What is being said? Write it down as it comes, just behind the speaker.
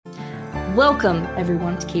Welcome,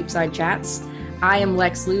 everyone, to Capeside Chats. I am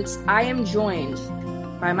Lex Lutz. I am joined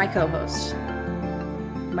by my co-host,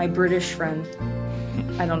 my British friend.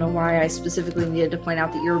 I don't know why I specifically needed to point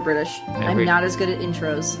out that you're British. I'm not as good at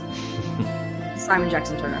intros. Simon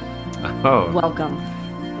Jackson Turner. Oh. Welcome.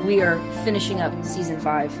 We are finishing up season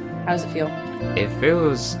 5. How does it feel? It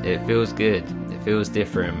feels good. It feels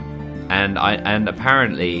different. And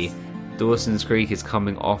apparently Dawson's Creek is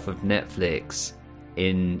coming off of Netflix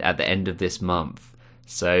at the end of this month.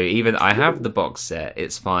 So even I have the box set,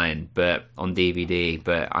 it's fine, but on DVD,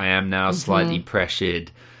 but I am now slightly pressured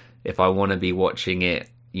if I want to be watching it,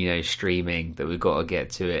 streaming, that we've got to get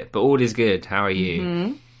to it. But all is good. How are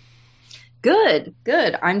you? Good.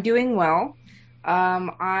 I'm doing well.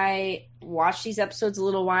 I watched these episodes a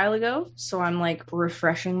little while ago, so I'm like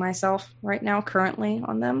refreshing myself right now currently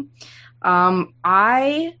on them.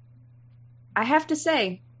 I have to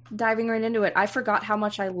say, diving right into it, I forgot how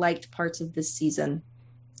much I liked parts of this season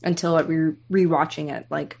until rewatching it,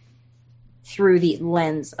 like through the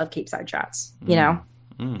lens of Capeside Chats, It's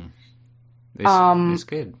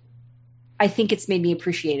good. I think it's made me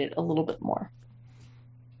appreciate it a little bit more.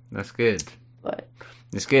 That's good. But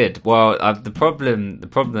it's good. Well, the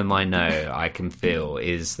problem I know I can feel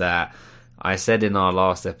is that I said in our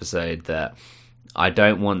last episode that I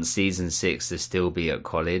don't want season 6 to still be at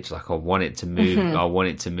college. Like I want it to move. I want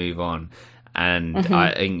it to move on. And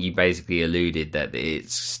I think you basically alluded that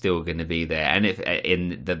it's still going to be there,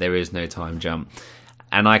 and that there is no time jump.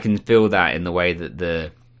 And I can feel that in the way that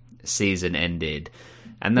the season ended,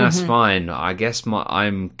 and that's fine. I guess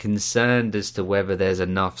I'm concerned as to whether there's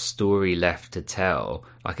enough story left to tell.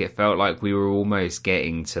 Like it felt like we were almost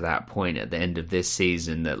getting to that point at the end of this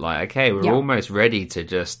season that we're almost ready to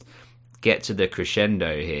just get to the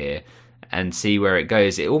crescendo here and see where it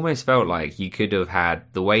goes. It almost felt like you could have had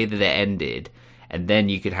the way that it ended, and then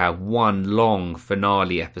you could have one long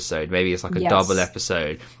finale episode. Maybe it's like a double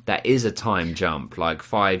episode that is a time jump, like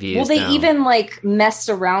 5 years. Well, they even messed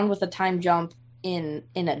around with a time jump in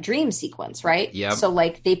a dream sequence, right? Yeah. So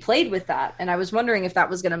they played with that, and I was wondering if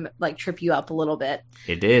that was gonna trip you up a little bit.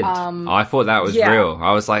 It did. I thought that was real.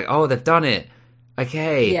 I was like, oh, they've done it.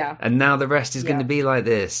 Okay. Yeah. And now the rest is going to be like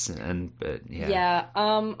this. Yeah.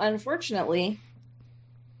 Unfortunately,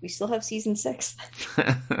 we still have season 6.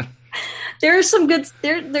 There's some good.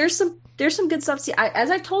 There's some good stuff. See,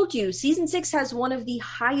 as I told you, season 6 has one of the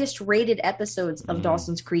highest rated episodes of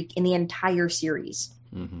Dawson's Creek in the entire series.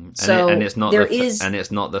 Mm-hmm. So and it's not and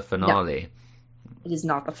it's not the finale. No, it is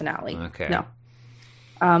not the finale. Okay. No.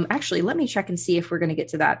 Actually, let me check and see if we're going to get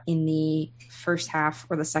to that in the first half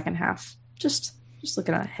or the second half. Just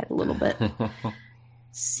looking ahead a little bit.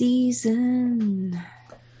 Season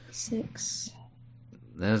 6.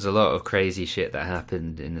 There's a lot of crazy shit that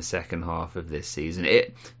happened in the second half of this season.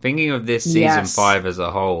 Thinking of this season 5 as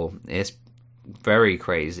a whole, it's very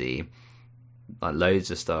crazy. Like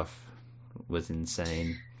loads of stuff was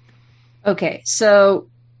insane. Okay,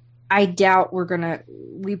 so I doubt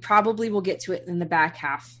we probably will get to it in the back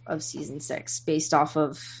half of season 6 based off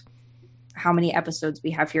of how many episodes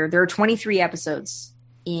we have here. There are 23 episodes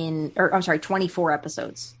 24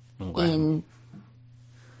 episodes in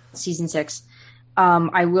season 6.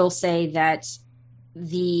 I will say that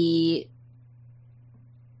the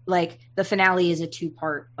finale is a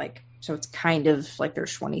 2-part, so it's kind of like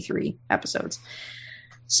there's 23 episodes.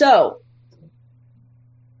 So,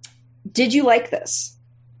 did you like this?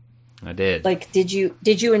 I did. Did you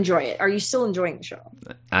enjoy it? Are you still enjoying the show?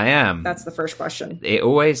 I am. That's the first question. It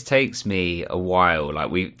always takes me a while,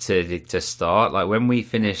 to start. Like when we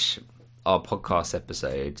finish our podcast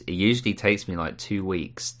episode, it usually takes me 2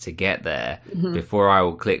 weeks to get there before I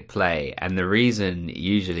will click play. And the reason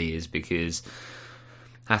usually is because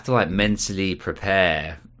I have to mentally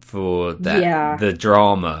prepare for that, the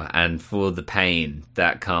drama and for the pain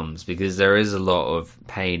that comes, because there is a lot of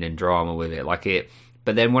pain and drama with it.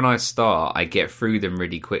 But then when I start, I get through them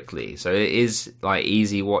really quickly. So it is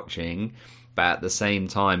easy watching, but at the same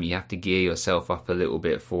time, you have to gear yourself up a little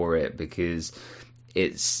bit for it, because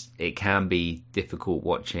it can be difficult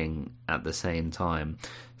watching at the same time.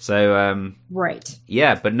 So right.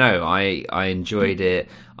 Yeah, but no, I enjoyed it.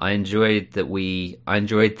 I enjoyed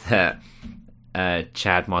that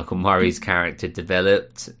Chad Michael Murray's character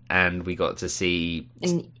developed, and we got to see,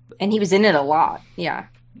 and he was in it a lot. Yeah.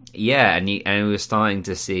 Yeah, and we were starting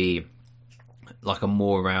to see a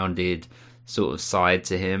more rounded sort of side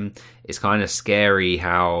to him. It's kind of scary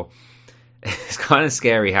how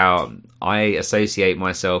I associate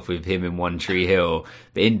myself with him in One Tree Hill,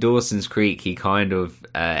 but in Dawson's Creek he kind of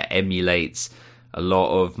emulates a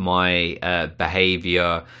lot of my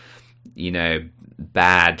behavior,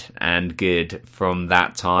 bad and good from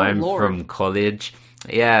that Oh time, Lord. from college.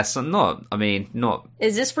 Yeah, so not, I mean, not.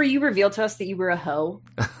 Is this where you revealed to us that you were a hoe?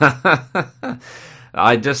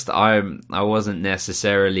 I wasn't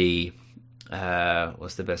necessarily,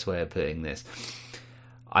 what's the best way of putting this?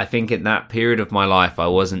 I think in that period of my life, I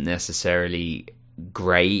wasn't necessarily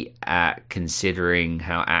great at considering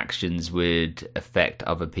how actions would affect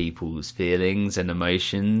other people's feelings and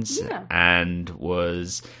emotions, Yeah. and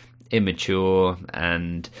was immature,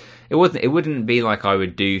 and it wouldn't be like I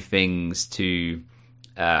would do things to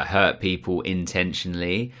hurt people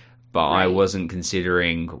intentionally, but I Right. wasn't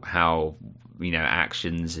considering how,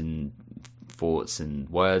 actions and thoughts and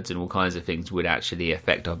words and all kinds of things would actually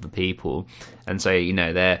affect other people. And so,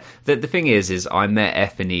 the thing is I met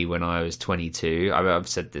Ethany when I was 22. I've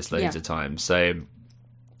said this loads Yeah. of times. So,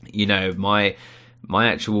 my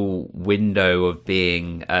actual window of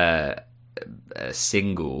being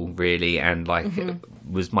single, really, and like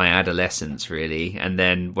was my adolescence, really. And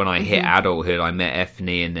then when I hit adulthood, I met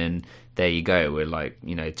Ethany, and then there you go, we're like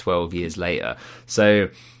 12 years later. So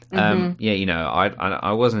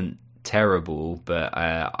I wasn't terrible, but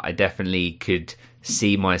I definitely could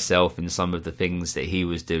see myself in some of the things that he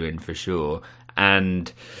was doing, for sure.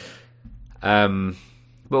 And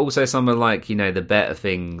but also some of, like, the better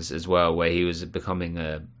things as well, where he was becoming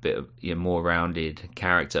a bit of, more rounded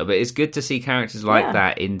character. But it's good to see characters like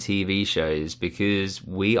that in TV shows, because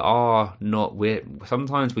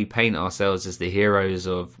sometimes we paint ourselves as the heroes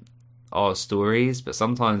of our stories, but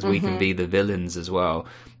sometimes we can be the villains as well.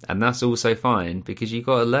 And that's also fine, because you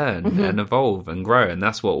got to learn and evolve and grow. And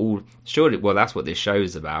that's what that's what this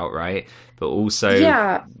show's about, right? But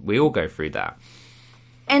also, we all go through that.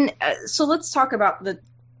 And so let's talk about the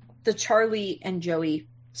Charlie and Joey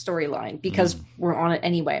storyline, because we're on it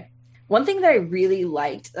anyway. One thing that I really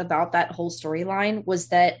liked about that whole storyline was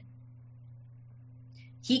that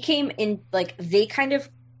he came in, like, they kind of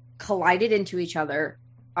collided into each other.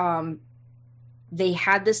 They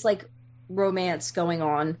had this, like, romance going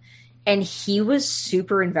on, and he was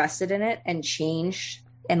super invested in it and changed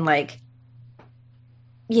and, like,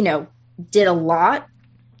 did a lot,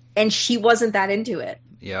 and she wasn't that into it.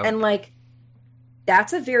 Yeah. And, like,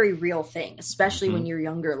 that's a very real thing, especially when you're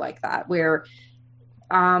younger like that, where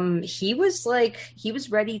he was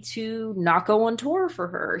ready to not go on tour for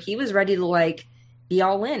her. He was ready to, like, be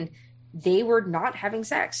all in. They were not having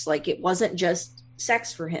sex. Like, it wasn't just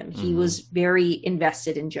sex for him. He was very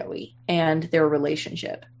invested in Joey and their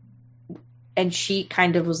relationship. And she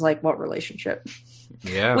kind of was like, what relationship?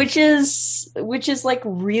 Yeah. Which is like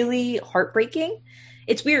really heartbreaking.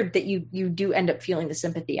 It's weird that you do end up feeling the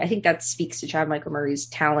sympathy. I think that speaks to Chad Michael Murray's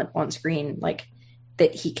talent on screen, like,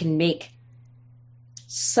 that he can make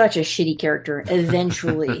such a shitty character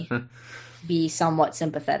eventually be somewhat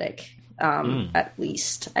sympathetic, at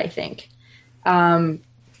least, I think. I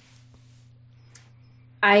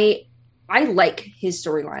like his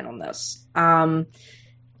storyline on this. By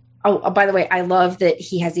the way, I love that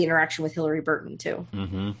he has the interaction with Hillary Burton too,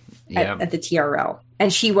 at the TRL,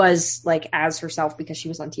 and she was, like, as herself because she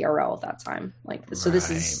was on TRL at that time. Like, so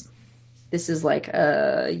this is like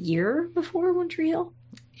a year before One Tree Hill.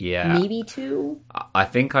 Yeah, maybe 2. I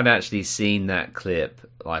think I'd actually seen that clip,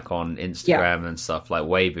 like, on Instagram and stuff, like,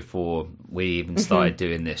 way before we even started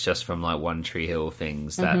doing this, just from, like, One Tree Hill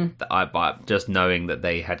things that I just knowing that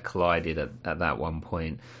they had collided at that one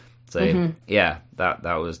point. So yeah, that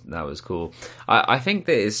was cool. I think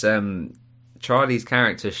that it's Charlie's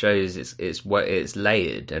character shows it's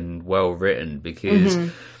layered and well written,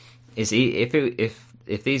 because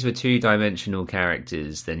if these were 2-dimensional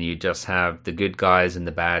characters, then you just have the good guys and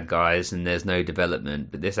the bad guys, and there's no development.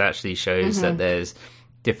 But this actually shows that there's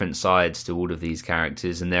different sides to all of these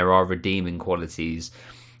characters, and there are redeeming qualities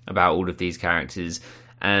about all of these characters.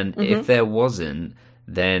 And if there wasn't,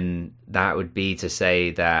 then that would be to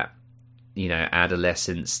say that,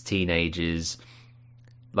 adolescents, teenagers,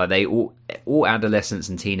 like, they all adolescents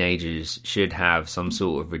and teenagers should have some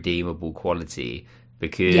sort of redeemable quality,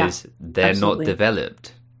 because they're not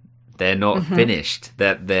developed, they're not finished,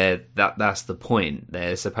 that's the point.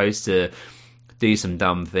 They're supposed to do some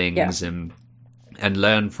dumb things and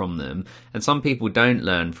learn from them, and some people don't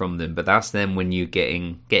learn from them, but that's them when you're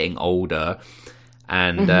getting older,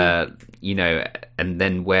 and and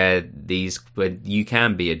then where you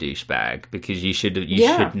can be a douchebag, because you should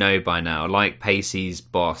know by now, like Pacey's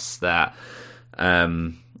boss, that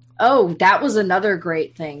oh, that was another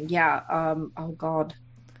great thing. Yeah. Oh God,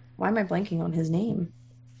 why am I blanking on his name?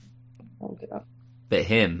 I'll look it up. But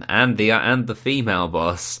him and the female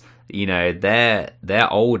boss,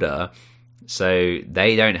 they're older, so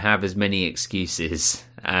they don't have as many excuses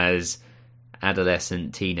as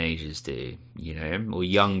adolescent teenagers do, you know, or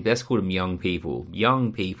young. Let's call them young people,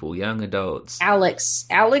 young adults. Alex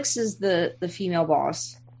is the female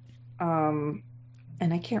boss, and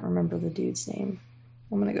I can't remember the dude's name.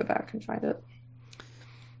 I'm gonna go back and find it.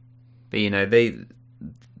 But you know,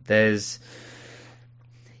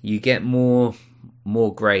 you get more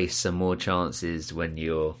grace and more chances when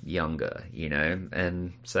you're younger, you know,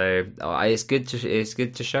 and so it's good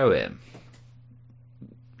to show it.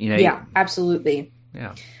 You know, yeah, absolutely.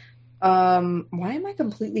 Yeah. Why am I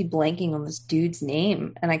completely blanking on this dude's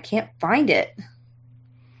name and I can't find it?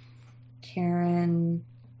 Karen.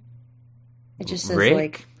 It just says Rick?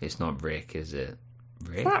 like It's not Rick, is it?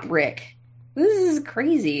 Rick? It's not Rick. This is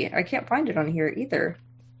crazy. I can't find it on here either.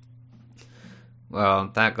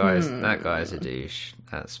 Well, that guy's a douche.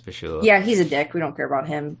 That's for sure. Yeah, he's a dick. We don't care about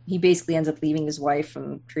him. He basically ends up leaving his wife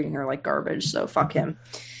and treating her like garbage. So fuck him.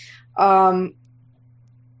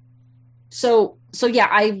 So yeah,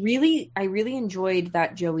 I really enjoyed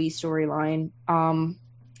that Joey storyline.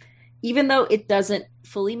 Even though it doesn't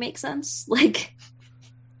fully make sense, like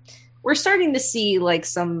we're starting to see like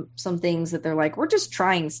some things that they're like, we're just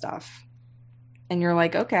trying stuff. And you're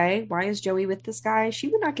like, okay, why is Joey with this guy? She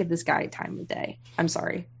would not give this guy time of day. I'm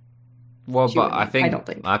sorry. Well, but I don't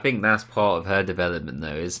think. I think that's part of her development,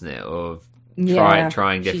 though, isn't it? Of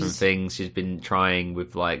trying different things. She's been trying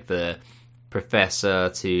with like the professor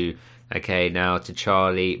to now to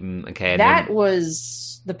Charlie. Okay,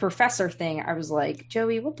 was the professor thing. I was like,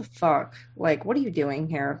 Joey, what the fuck? Like, what are you doing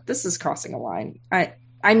here? This is crossing a line.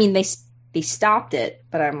 I mean, they stopped it,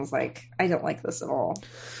 but I was like, I don't like this at all.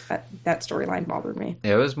 That storyline bothered me.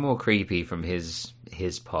 It was more creepy from his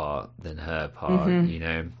part than her part, you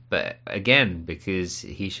know. But again, because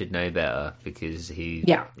he should know better, because he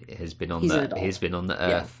has been on the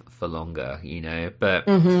earth for longer, you know. But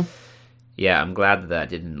yeah, I'm glad that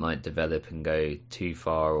didn't like develop and go too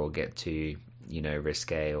far or get too, you know,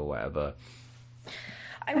 risque or whatever.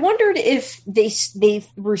 I wondered if they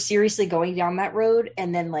were seriously going down that road,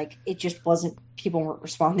 and then like it just wasn't. People weren't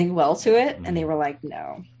responding well to it, and they were like,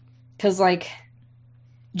 no, because like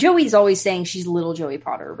Joey's always saying she's little Joey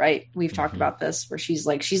Potter, right? We've talked about this, where she's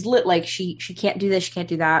lit, like she can't do this, she can't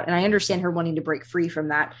do that, and I understand her wanting to break free from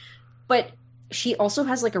that, but she also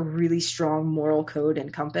has like a really strong moral code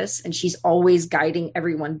and compass, and she's always guiding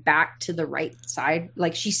everyone back to the right side.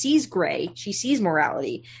 Like she sees gray, she sees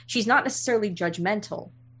morality. She's not necessarily judgmental,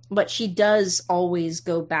 but she does always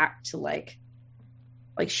go back to like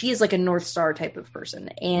she is like a North Star type of person.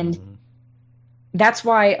 And that's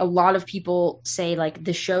why a lot of people say like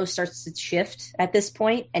the show starts to shift at this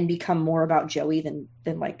point and become more about Joey than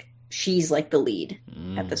like she's like the lead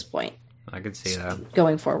at this point. I could see that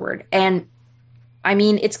going forward. And I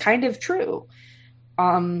mean, it's kind of true.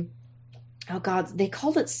 Oh God, they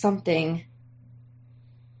called it something.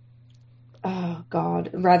 Oh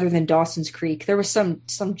God, rather than Dawson's Creek, there was some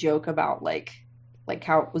joke about like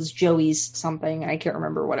how it was Joey's something. I can't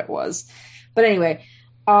remember what it was, but anyway,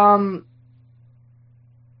 so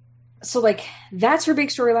like that's her big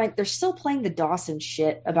storyline. They're still playing the Dawson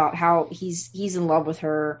shit about how he's in love with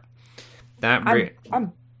her.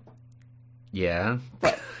 Yeah.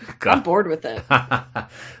 But I'm bored with it.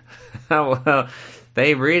 Well,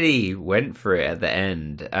 they really went for it at the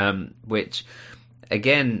end, which,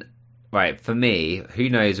 again, right, for me, who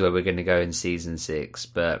knows where we're going to go in season 6,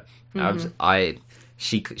 but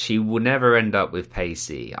she will never end up with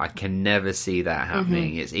Pacey. I can never see that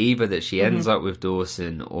happening. It's either that she ends up with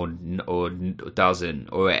Dawson or doesn't,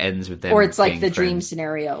 or it ends with them. Or it's like the friends. Dream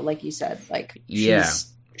scenario, like you said. Like,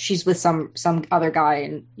 she's with some other guy,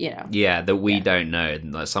 and you know, that we don't know,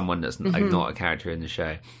 like someone that's like not a character in the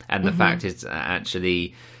show. And the fact is,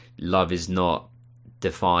 actually, love is not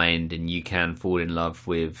defined, and you can fall in love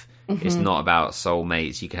with. It's not about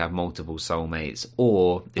soulmates. You can have multiple soulmates,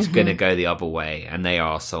 or it's going to go the other way, and they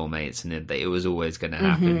are soulmates, and it was always going to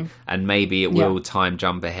happen. And maybe it will time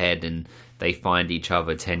jump ahead, and they find each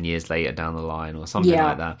other 10 years later down the line, or something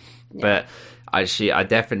like that. But I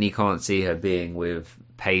definitely can't see her being with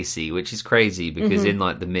Pacey, which is crazy because in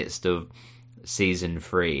like the midst of season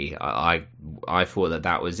 3, I thought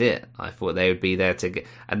that was it. I thought they would be there to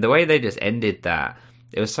and the way they just ended that,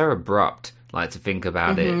 it was so abrupt. Like to think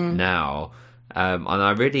about it now, and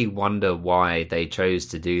I really wonder why they chose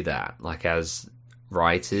to do that. Like as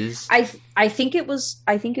writers, I think it was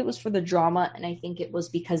for the drama, and I think it was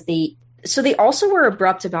because they also were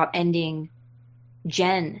abrupt about ending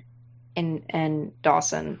Jen and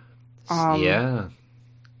Dawson. I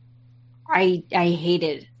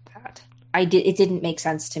hated that. It didn't make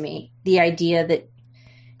sense to me. The idea that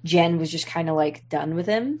Jen was just kind of like done with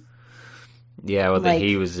him. Yeah, well, like,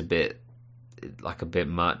 he was a bit. like a bit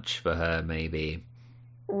much for her, maybe.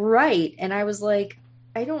 Right. And I was like,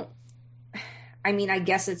 I don't, I mean, I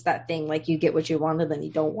guess it's that thing, like you get what you want and then you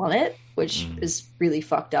don't want it, which Mm. is really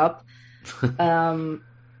fucked up. Um,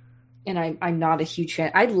 and I'm not a huge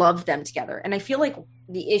fan. I loved them together. And I feel like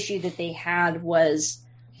the issue that they had was,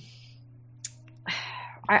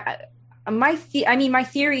 my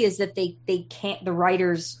theory is that they can't, the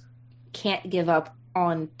writers can't give up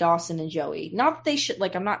on Dawson and Joey. Not that they should,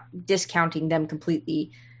 like, I'm not discounting them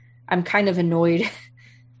completely. I'm kind of annoyed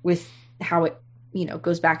with how it,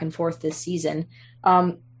 goes back and forth this season.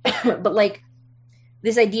 But like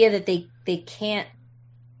this idea that they can't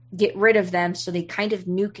get rid of them, so they kind of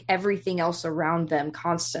nuke everything else around them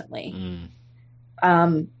constantly.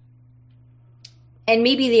 Mm. And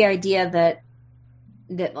maybe the idea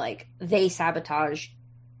that like they sabotage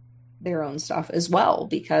their own stuff as well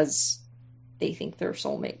because they think they're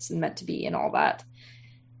soulmates and meant to be and all that.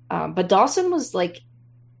 But Dawson was like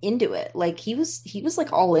into it. Like he was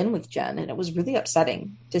like all in with Jen, and it was really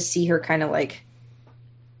upsetting to see her kind of like,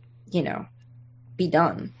 be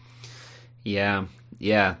done. Yeah,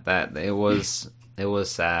 that it was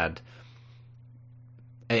sad.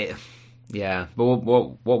 Yeah, but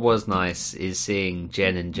what was nice is seeing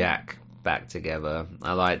Jen and Jack back together.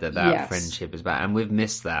 I like that Yes. friendship is back, and we've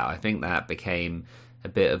missed that. I think that became a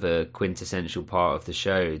bit of a quintessential part of the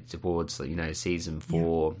show towards season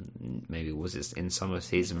 4. Maybe was it in some of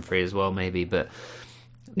season 3 as well, maybe, but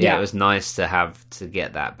yeah, it was nice to have to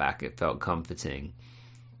get that back. It felt comforting.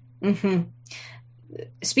 Mm-hmm.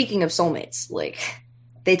 Speaking of soulmates, like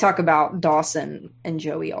they talk about Dawson and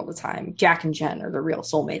Joey all the time. Jack and Jen are the real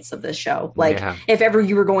soulmates of this show. Like if ever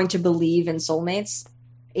you were going to believe in soulmates,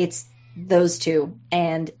 it's those two,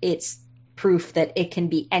 and it's proof that it can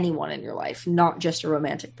be anyone in your life, not just a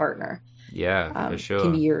romantic partner. Yeah, for sure.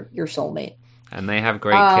 Can be your soulmate. And they have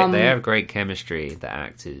great chemistry, the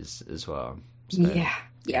actors as well. So.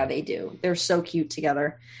 Yeah, they do. They're so cute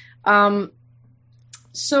together.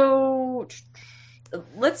 So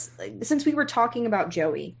since we were talking about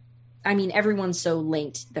Joey, I mean, everyone's so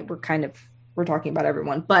linked that we're talking about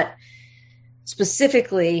everyone, but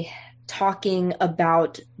specifically talking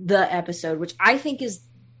about the episode, which I think is,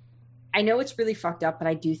 I know it's really fucked up, but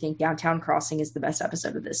I do think Downtown Crossing is the best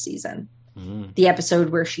episode of this season. Mm. The episode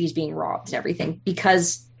where she's being robbed and everything,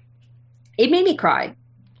 because it made me cry.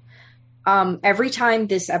 Every time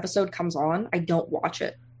this episode comes on, I don't watch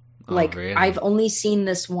it. Really? I've only seen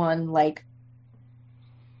this one, like,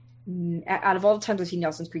 out of all the times I've seen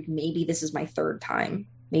Dawson's Creek, maybe this is my third time,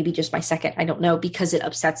 maybe just my second. I don't know, because it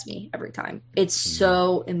upsets me every time. It's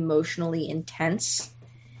so emotionally intense.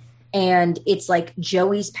 And it's like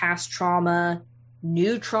Joey's past trauma,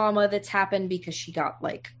 new trauma that's happened because she got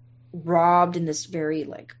like robbed in this very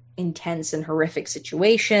like intense and horrific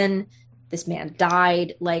situation. This man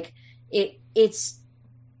died. Like it's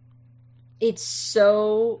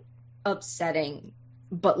so upsetting,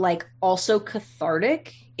 but like also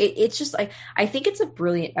cathartic. It's just like, I think it's a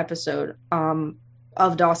brilliant episode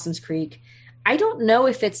of Dawson's Creek. I don't know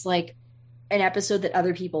if it's like an episode that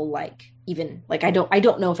other people like. Even like I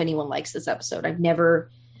don't know if anyone likes this episode. I've never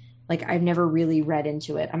really read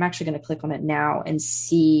into it. I'm actually going to click on it now and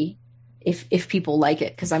see if people like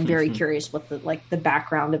it, because I'm very curious what the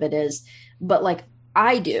background of it is. But like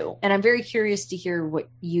I do, and I'm very curious to hear what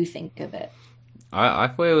you think of it. I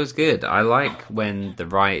thought it was good. I like when the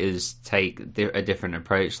writers take a different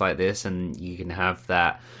approach like this, and you can have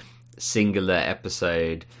that singular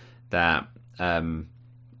episode that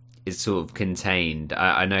is sort of contained.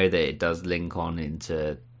 I know that it does link on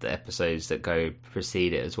into the episodes that go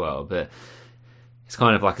precede it as well, but it's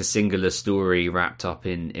kind of like a singular story wrapped up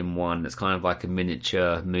in one. It's kind of like a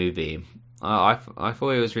miniature movie. I thought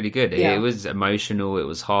it was really good. Yeah. It was emotional. It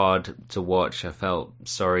was hard to watch. I felt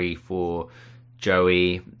sorry for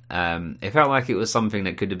Joey. It felt like it was something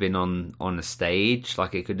that could have been on a stage.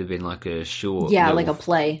 Like it could have been like a short, like a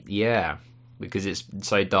play. Yeah, because it's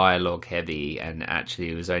so dialogue heavy, and actually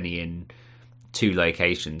it was only in 2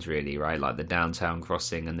 locations really, right? Like the Downtown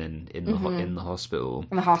Crossing and then in the hospital.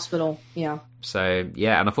 In the hospital, yeah. So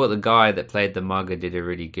yeah, and I thought the guy that played the mugger did a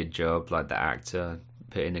really good job. Like the actor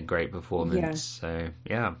put in a great performance. Yeah. So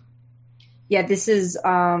yeah. Yeah, this was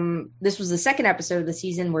the second episode of the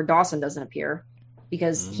season where Dawson doesn't appear,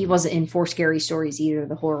 because he wasn't in 4 Scary Stories either,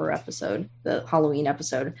 the horror episode, the Halloween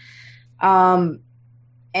episode. And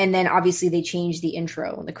then obviously they changed the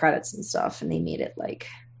intro and the credits and stuff, and they made it like,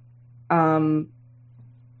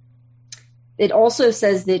 it also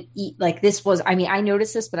says that like this was, I mean, I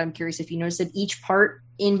noticed this, but I'm curious if you noticed that each part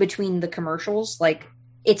in between the commercials, like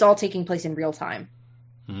it's all taking place in real time.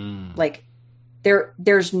 Like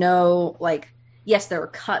there's no like, yes, there are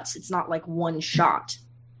cuts. It's not like one shot,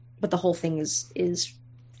 but the whole thing is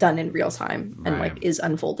done in real time and like is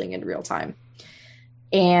unfolding in real time.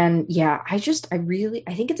 And yeah, I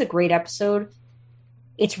think it's a great episode.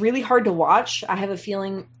 It's really hard to watch. I have a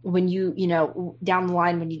feeling when you know, down the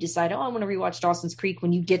line, when you decide, oh, I want to rewatch Dawson's Creek,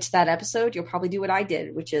 when you get to that episode, you'll probably do what I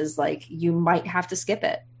did, which is like, you might have to skip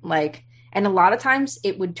it. Like, and a lot of times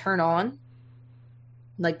it would turn on,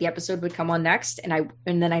 like the episode would come on next, and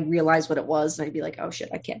then I'd realize what it was, and I'd be like, oh shit,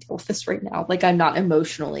 I can't deal with this right now. Like, I'm not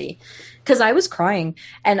emotionally, because I was crying,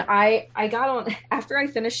 and I got on, after I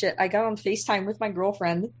finished it, I got on FaceTime with my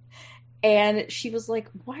girlfriend, and she was like,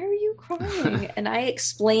 why are you crying? And I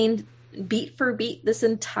explained beat for beat this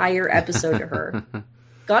entire episode to her.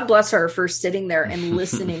 God bless her for sitting there and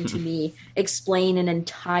listening to me explain an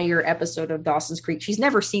entire episode of Dawson's Creek. She's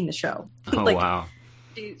never seen the show. Oh, like, wow.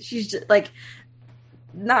 She's just like,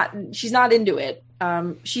 she's not into it.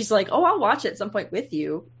 She's like, oh, I'll watch it at some point with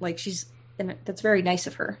you. Like, and that's very nice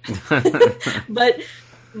of her.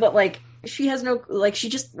 but like, she has no, like, she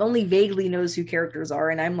just only vaguely knows who characters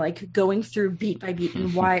are, and I'm like going through beat by beat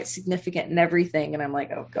and why it's significant and everything, and I'm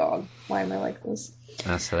like, oh god, why am I like this?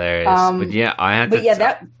 That's hilarious. But yeah, I had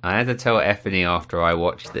to tell Effany after I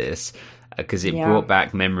watched this, because it brought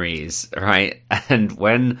back memories, right? And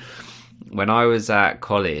when I was at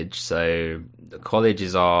college, so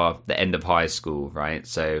colleges are the end of high school, right?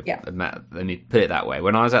 So let me put it that way.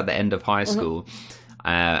 When I was at the end of high school,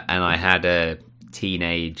 and I had a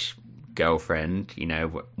teenage girlfriend, you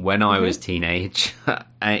know, when I was teenage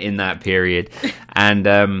in that period, and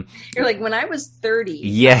you're like, when I was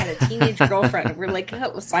 30, I had a teenage girlfriend. We're like,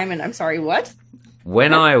 oh, Simon, I'm sorry, what?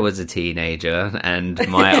 When I was a teenager and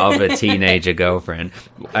my other teenager girlfriend,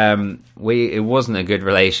 it wasn't a good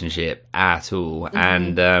relationship at all,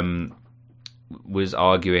 and was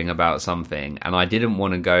arguing about something, and I didn't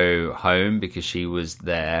want to go home because she was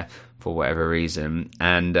there for whatever reason,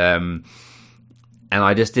 and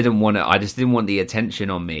I just didn't want the attention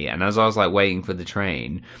on me. And as I was like waiting for the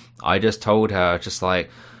train, I just told her, just like,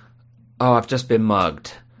 oh, I've just been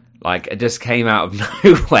mugged. Like, it just came out of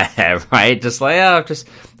nowhere, right? Just like, oh, I've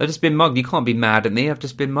just been mugged. You can't be mad at me. I've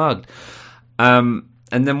just been mugged. And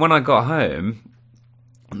then when I got home,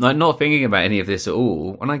 like, not thinking about any of this at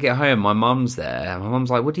all, when I get home, my mum's there. And my mum's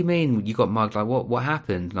like, what do you mean you got mugged? Like, what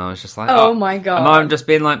happened? And I was just like, oh my god. And I'm just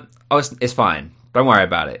being like, oh, it's fine. Don't worry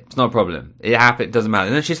about it. It's not a problem. It happened. It doesn't matter.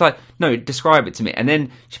 And then she's like, no, describe it to me. And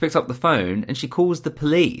then she picks up the phone and she calls the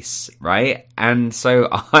police, right? And so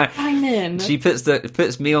she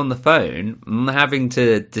puts me on the phone. I'm having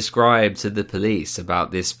to describe to the police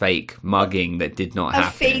about this fake mugging that did not happen.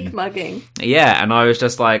 A fake mugging. Yeah. And I was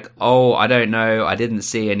just like, oh, I don't know. I didn't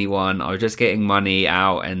see anyone. I was just getting money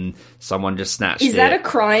out and someone just snatched it. Is that a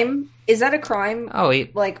crime? Oh,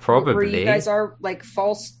 like, probably. Where you guys are like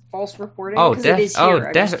false reporting? Oh,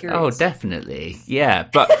 definitely. Yeah,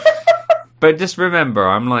 but just remember,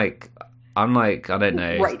 I'm like I don't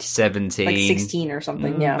know, right. 17, like 16 or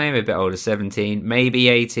something. Yeah, maybe a bit older, 17, maybe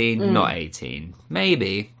 18, not 18,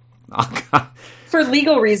 maybe. For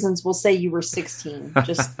legal reasons, we'll say you were 16.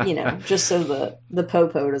 Just just so the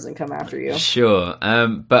popo doesn't come after you. Sure.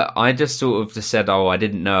 But I just sort of just said, oh, I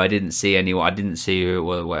didn't know, I didn't see anyone, I didn't see who it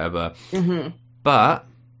was, whatever. Mm-hmm. But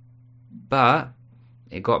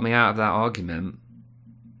it got me out of that argument.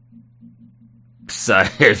 So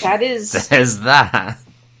there's that.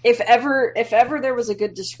 If ever there was a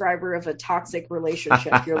good describer of a toxic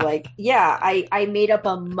relationship, you're like, yeah, I made up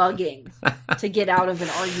a mugging to get out of an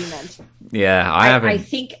argument. Yeah, I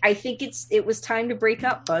think it was time to break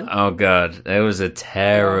up, bud. Oh god, it was a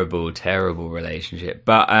terrible relationship.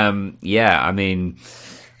 But yeah, I mean,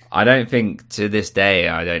 I don't think to this day,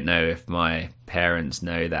 I don't know if my parents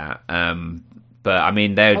know that. But I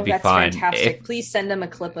mean, they would be fine. Fantastic. Please send them a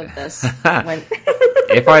clip of this.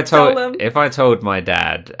 If I told my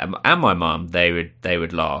dad and my mum, they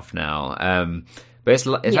would laugh now. But it's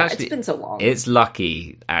actually, it's been so long. It's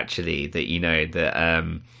lucky actually that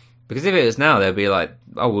that because if it was now, they'd be like,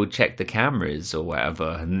 oh, we'll check the cameras or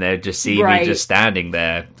whatever, and they'd just see me just standing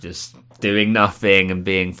there, just doing nothing and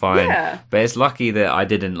being fine. Yeah. But it's lucky that I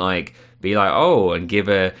didn't be like, oh, and give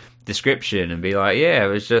a description and be like, yeah, it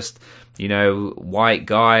was just, white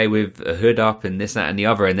guy with a hood up and this, that, and the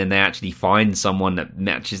other, and then they actually find someone that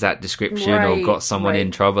matches that description or got someone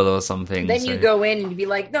in trouble or something. Then you go in and you be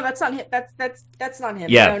like, no, that's not him. That's not him.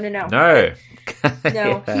 Yeah. No. No.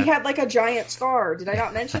 No, he had a giant scar. Did I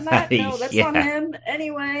not mention that? No, that's not him.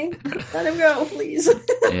 Anyway, let him go, please.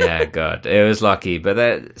 Yeah, God, it was lucky. But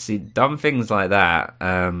dumb things like that.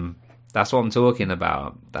 That's what I'm talking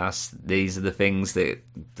about. These are the things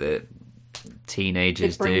that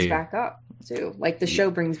teenagers It brings do. back up too. Like the show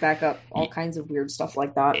brings back up all kinds of weird stuff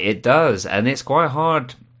like that. It does, and it's quite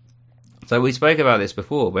hard. So we spoke about this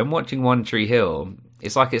before. When watching One Tree Hill,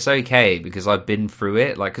 it's like it's okay because I've been through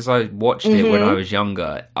it. Like, because I watched it when I was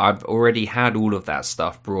younger, I've already had all of that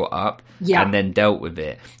stuff brought up and then dealt with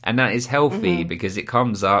it. And that is healthy because it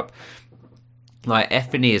comes up. Like,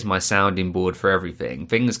 Effany is my sounding board for everything.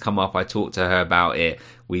 Things come up, I talk to her about it,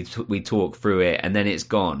 we talk through it, and then it's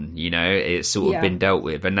gone. You know, it's sort of been dealt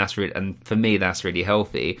with, and and for me, that's really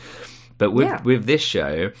healthy. But with this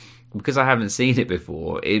show, because I haven't seen it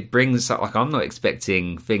before, it brings like I'm not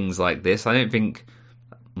expecting things like this. I don't think.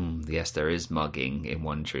 Yes, there is mugging in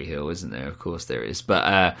One Tree Hill, isn't there? Of course there is,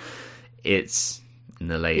 but it's in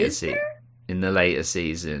the later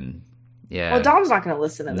season. Yeah. Well, Dom's not going to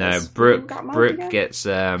listen to this. No, Brooke gets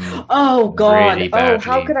oh God! really badly. Oh,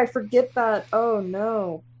 how could I forget that? Oh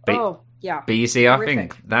no! But you see, horrific. I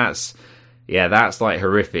think that's like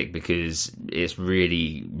horrific because it's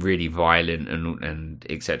really, really violent and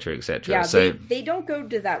etc. etc. Yeah, so they don't go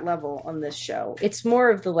to that level on this show. It's more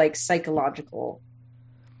of the like psychological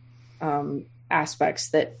aspects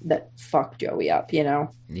that fuck Joey up, you know.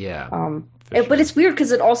 Yeah. But it's weird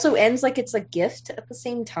because it also ends like it's a gift at the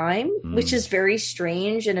same time, which is very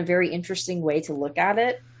strange and a very interesting way to look at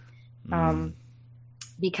it.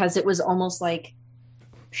 Because it was almost like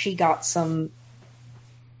she got some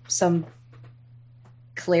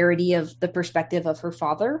clarity of the perspective of her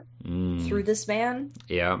father through this man.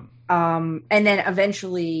 Yeah. And then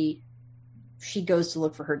eventually she goes to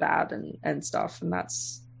look for her dad and stuff, and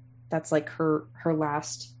that's like her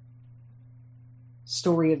last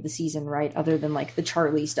story of the season, right? Other than like the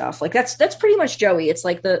Charlie stuff. Like that's pretty much Joey. It's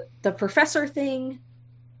like the professor thing.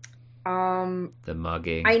 The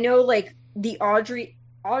mugging. I know like the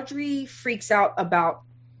Audrey freaks out about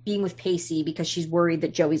being with Pacey because she's worried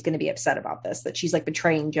that Joey's going to be upset about this, that she's like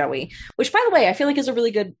betraying Joey, which by the way, I feel like is a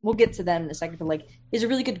really good, we'll get to them in a second, but like is a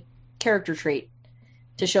really good character trait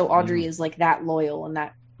to show Audrey is like that loyal and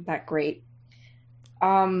that great.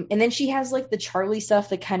 And then she has like the Charlie stuff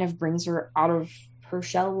that kind of brings her out of her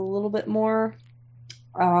shell a little bit more.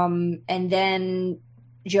 And then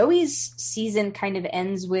Joey's season kind of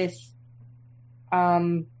ends with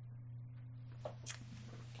the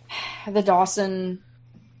Dawson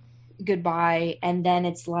goodbye, and then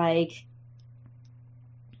it's like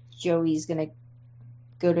Joey's gonna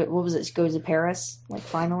go to Paris, like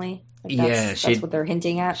finally. Like that's what they're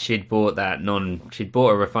hinting at. She'd bought a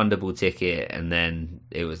refundable ticket, and then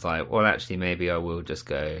it was like, well, actually, maybe I will just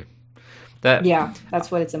go. That's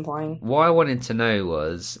what it's implying. What I wanted to know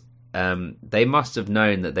was, they must have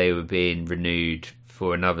known that they were being renewed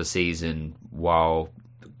for another season while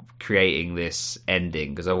creating this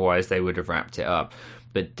ending, because otherwise they would have wrapped it up.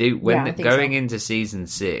 But going into season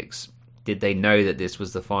 6, did they know that this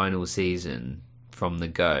was the final season from the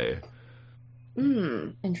go?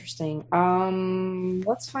 Interesting.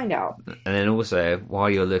 Let's find out. And then also, while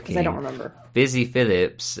you're looking, I don't remember. Busy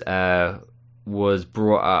Phillips was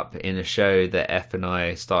brought up in a show that F and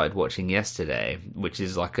I started watching yesterday, which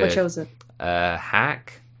is like what show is it?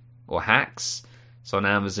 Hack or Hacks. It's on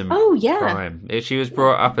Amazon Prime. She was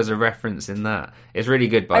brought up as a reference in that. It's really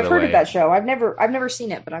good, by the way. I've heard of that show. I've never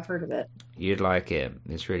seen it, but I've heard of it. You'd like it.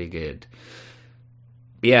 It's really good.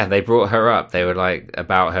 Yeah, they brought her up. They were like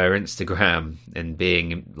about her Instagram and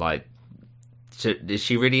being like, is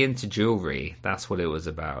she really into jewelry? That's what it was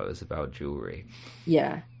about. It was about jewelry.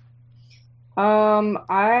 Yeah.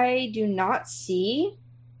 I do not see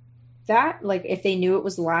that, like if they knew it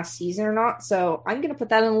was the last season or not. So I'm gonna put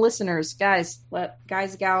that in the listeners, gals, let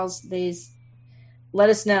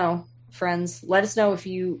us know, friends. Let us know if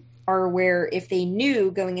you are aware, if they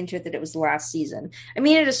knew going into it that it was the last season. I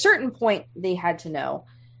mean, at a certain point they had to know,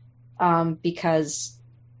 because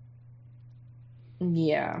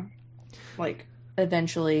like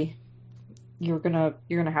eventually you're gonna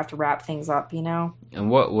have to wrap things up, you know. And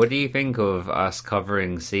what do you think of us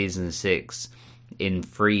covering season 6 in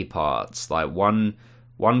 3 parts, like one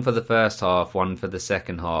for the first half, one for the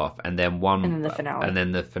second half, and then the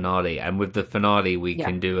finale, and with the finale we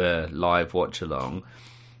can do a live watch along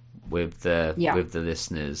with the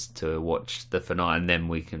listeners to watch the finale, and then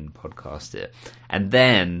we can podcast it, and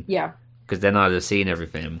then because then I'd have seen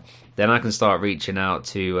everything, then I can start reaching out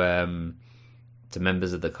to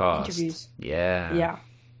members of the cast. Interviews. Yeah,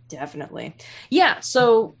 definitely. Yeah,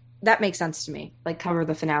 so that makes sense to me, like cover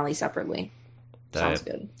the finale separately. Sounds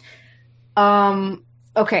good.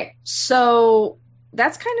 Okay, so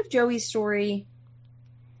that's kind of Joey's story.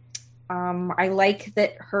 I like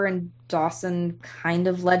that her and Dawson kind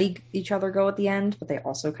of let each other go at the end, but they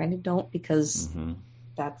also kind of don't, because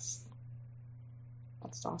that's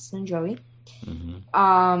That's Dawson and Joey.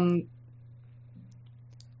 Mm-hmm.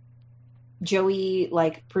 Joey,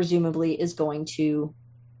 like, presumably is going to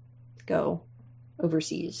go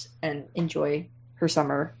overseas and enjoy her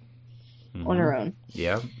summer on her own.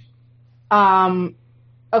 Yeah.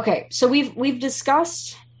 Okay, so we've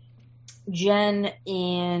discussed Jen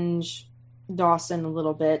and Dawson a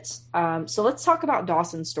little bit. So let's talk about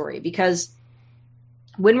Dawson's story, because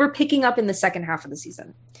when we're picking up in the second half of the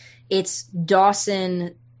season, it's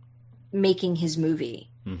Dawson making his movie,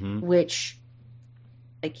 which,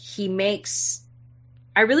 like, he makes.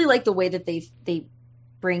 I really like the way that they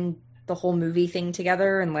bring the whole movie thing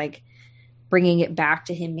together, and like bringing it back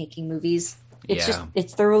to him making movies.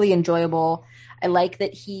 It's thoroughly enjoyable. I like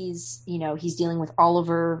that he's dealing with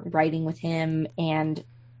Oliver, writing with him, and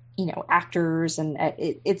actors, and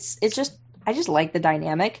it's just, I just like the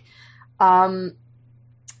dynamic. And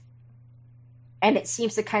it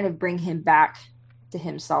seems to kind of bring him back to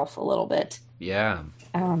himself a little bit. Yeah.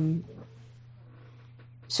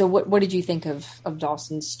 So what did you think of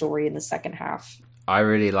Dawson's story in the second half? I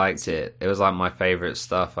really liked it. It was like my favorite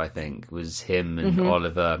stuff, I think, was him and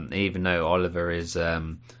Oliver, even though Oliver is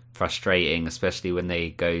frustrating, especially when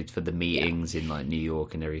they go for the meetings in like New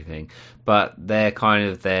York and everything. But they're kind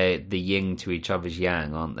of the yin to each other's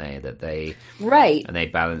yang, aren't they? That they and they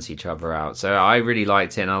balance each other out. So I really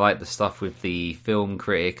liked it, and I liked the stuff with the film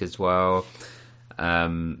critic as well.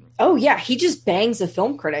 Oh yeah, he just bangs a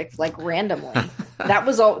film critic like randomly.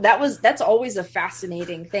 That's always a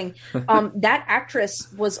fascinating thing. That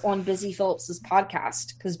actress was on Busy Phillips's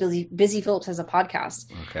podcast, because Busy Phillips has a podcast,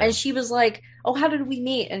 and she was like, "Oh, how did we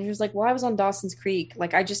meet?" And he was like, "Well, I was on Dawson's Creek.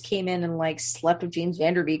 Like, I just came in and like slept with James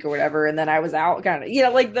Vanderbeek or whatever, and then I was out, kind of,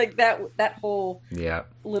 like that whole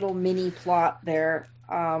little mini plot there."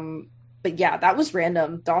 But yeah, that was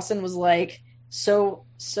random. Dawson was like so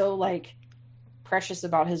like precious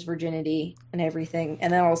about his virginity and everything,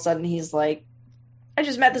 and then all of a sudden he's like, I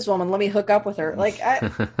just met this woman, let me hook up with her. Like,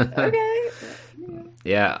 okay.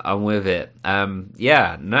 Yeah, I'm with it. I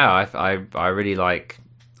really like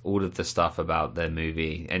all of the stuff about their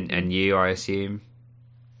movie, and you, I assume.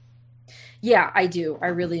 Yeah, I do. I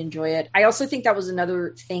really enjoy it. I also think that was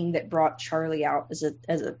another thing that brought Charlie out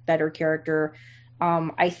as a better character.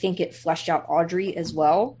 I think it fleshed out Audrey as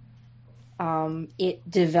well. It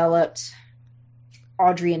developed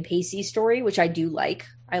Audrey and Pacey's story, which I do like.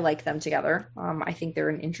 I like them together. I think they're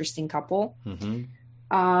an interesting couple.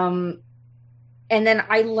 And then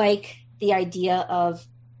I like the idea of,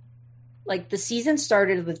 like, the season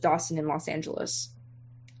started with Dawson in Los Angeles,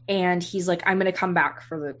 and he's like, I'm going to come back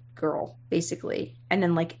for the girl, basically. And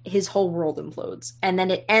then, like, his whole world implodes. And then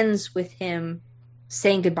it ends with him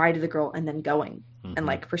saying goodbye to the girl and then going and,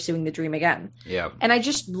 like, pursuing the dream again. Yeah. And I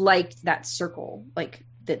just liked that circle, like,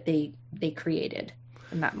 that they created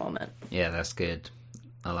in that moment. Yeah, that's good.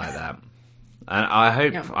 I like that. And I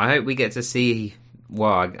hope we get to see.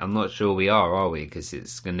 Well, I'm not sure we are we? Because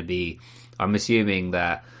it's going to be. I'm assuming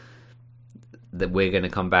that we're going to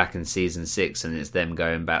come back in season 6, and it's them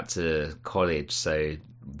going back to college, so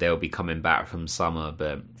they'll be coming back from summer.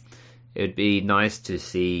 But it would be nice to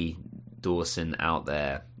see Dawson out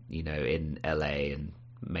there, in LA and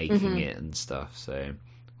making it and stuff. So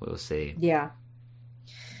we'll see. Yeah,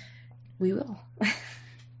 we will.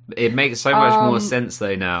 It makes so much more sense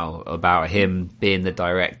though now about him being the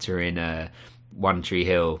director in One Tree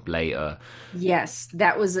Hill later. Yes,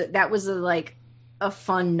 that was like a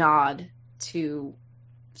fun nod to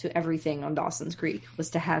everything on Dawson's Creek, was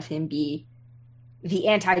to have him be the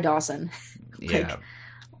anti-Dawson,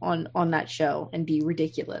 on that show, and be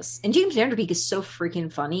ridiculous. And James Vanderbeek is so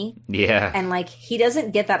freaking funny. Yeah, and like, he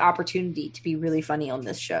doesn't get that opportunity to be really funny on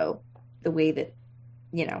this show the way that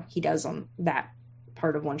he does on that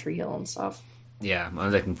part of One Tree Hill and stuff. Yeah, I'm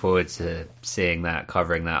looking forward to seeing that,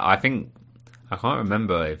 covering that. I think, I can't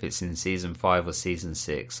remember if it's in season 5 or season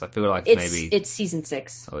 6. I feel like it's season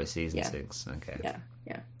 6. Oh, it's season 6. Okay.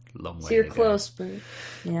 Yeah. Long way. So you're close, but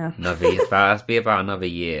yeah. It'll be about another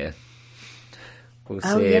year. We'll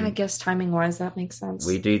see. Yeah, I guess timing wise that makes sense.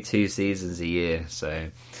 We do 2 seasons a year, so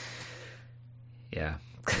yeah.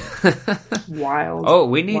 Wild. Oh,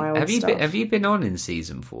 we need. Wild Have you been on in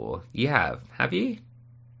season 4? You have you?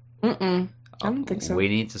 I don't think so. We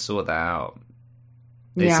need to sort that out.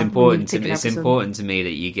 Yeah, it's important to me. It's important to me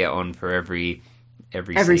that you get on for every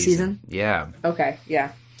season. Yeah. Okay.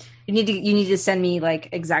 Yeah. You need to send me, like,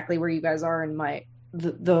 exactly where you guys are and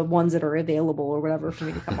the ones that are available or whatever for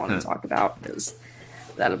me to come on and talk about, because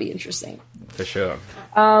that'll be interesting for sure.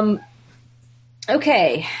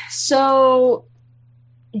 Okay, so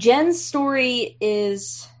Jen's story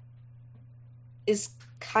is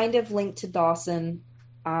kind of linked to Dawson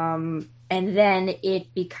And then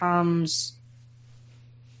it becomes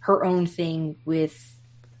her own thing with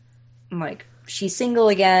like she's single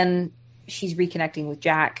again, she's reconnecting with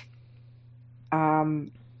Jack.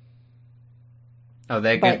 Um, Oh,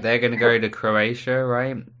 but they're gonna go to Croatia,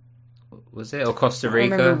 right? Was it or Costa I don't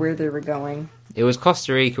remember Rica? where they were going. It was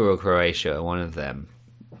Costa Rica or Croatia, one of them.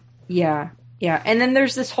 Yeah, yeah. And then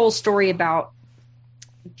there's this whole story about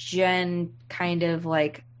Jen kind of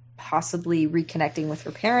like possibly reconnecting with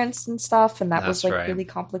her parents and stuff, and that was That's like right. really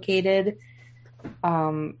complicated.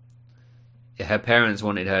 Um, Her parents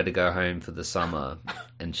wanted her to go home for the summer,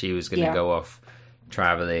 and she was going to yeah, go off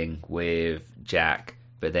traveling with Jack.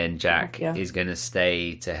 But then Jack, Jack yeah. is going to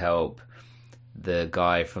stay to help the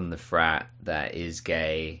guy from the frat that is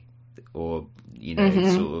gay, or Hmm.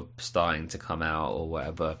 sort of starting to come out or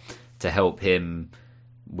whatever, to help him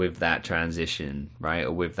with that transition, right,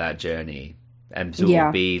 or with that journey, and sort of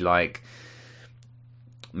Yeah, be like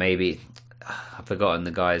maybe I've forgotten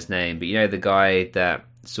the guy's name, but the guy that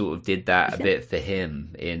sort of did that a Ethan. bit for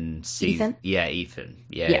him in season. Ethan. Yeah, Ethan.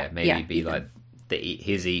 Yeah, Yeah, maybe yeah, be Ethan. like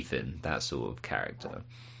his Ethan, that sort of character.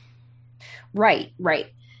 Right, right.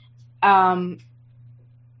 Um,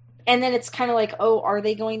 and then it's kind of like, oh, are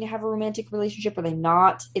they going to have a romantic relationship? Are they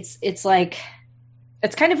not? It's like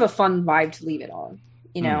it's kind of a fun vibe to leave it on,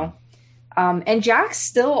 you Mm. know. And Jack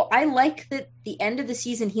still, I like that the end of the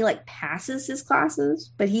season he like passes his classes,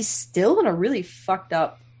 but he's still in a really fucked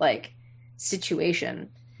up like situation.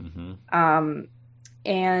 Hmm. Um,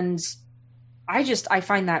 and I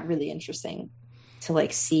find that really interesting to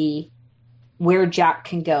like see where Jack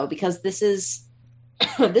can go because this is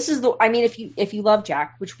this is the I mean if you love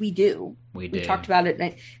Jack, which we do, We we do. talked about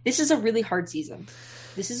it. This is a really hard season.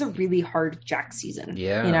 This is a really hard Jack season, you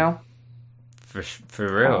Yeah, know. for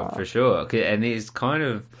real, Uh, for sure. And it's kind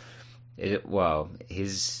of well,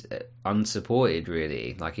 he's unsupported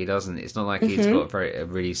really. Like he doesn't. It's not like he's mm-hmm, got a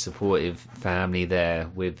really supportive family there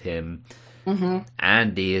with him. mm-hmm,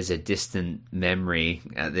 Andy is a distant memory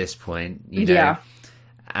at this point. yeah,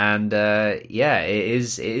 And yeah,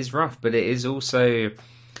 it is rough, but it is also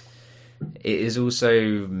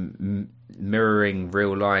mirroring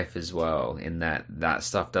real life as well. In that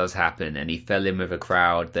stuff does happen, and he fell in with a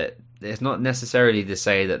crowd that. It's not necessarily to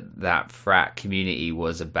say that frat community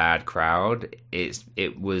was a bad crowd.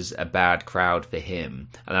 It was a bad crowd for him,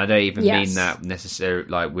 and I don't even mean yes, that necessarily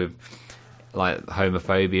like with like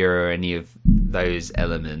homophobia or any of those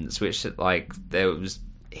elements. Which like there was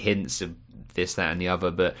hints of this, that, and the other,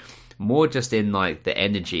 but more just in like the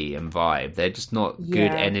energy and vibe. They're just not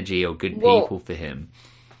good yeah. energy or good people Well, for him.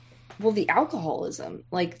 the alcoholism,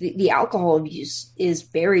 like the alcohol abuse, is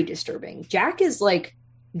very disturbing. Jack is like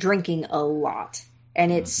drinking a lot, and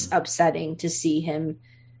it's Hmm. upsetting to see him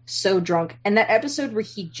so drunk. And that episode where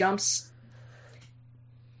he jumps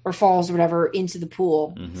or falls or whatever into the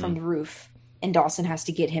pool Hmm. from the roof and Dawson has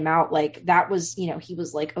to get him out, like that was, he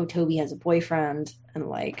was like, oh, Toby has a boyfriend, and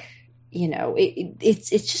like, it's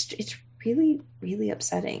just it's really really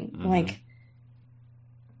upsetting. Hmm. Like,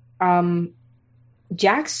 um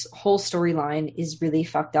Jack's whole storyline is really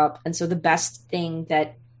fucked up, and so the best thing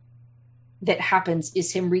that happens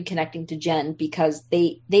is him reconnecting to Jen because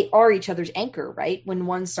they are each other's anchor, right? When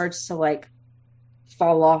one starts to like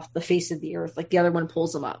fall off the face of the earth, like the other one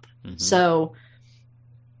pulls them up. Hmm. So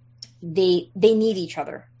they need each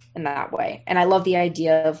other in that way. And I love the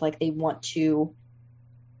idea of like they want to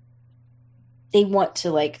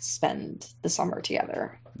like spend the summer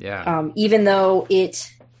together. Yeah. Even though it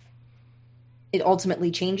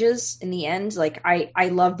ultimately changes in the end, like I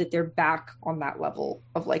love that they're back on that level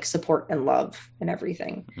of like support and love and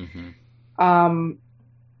everything. Hmm. um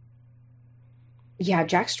yeah,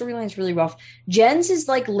 Jack's storyline is really rough. Jen's is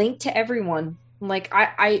like linked to everyone. Like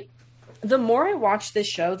I the more I watch this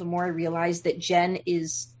show, the more I realize that Jen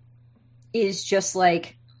is just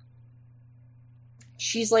like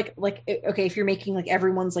she's like okay, if you're making like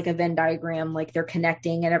everyone's like a Venn diagram, like they're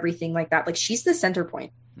connecting and everything like that, like she's the center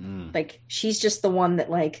point. Mm. Like she's just the one that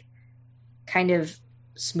like kind of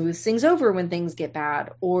smooths things over when things get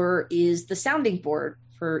bad, or is the sounding board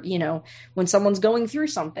for, when someone's going through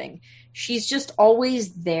something. She's just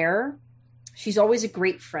always there. She's always a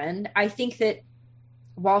great friend. I think that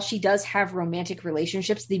while she does have romantic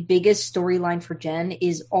relationships, the biggest storyline for Jen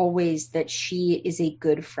is always that she is a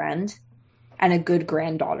good friend and a good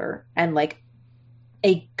granddaughter and like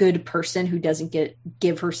a good person who doesn't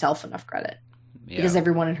give herself enough credit because Yeah.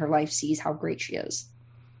 everyone in her life sees how great she is.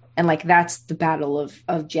 And like that's the battle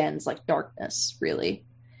of Jen's like darkness, really.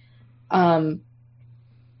 um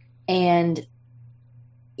and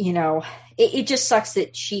you know, it just sucks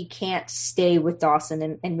that she can't stay with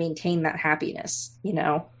Dawson and maintain that happiness, you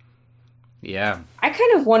know? Yeah, I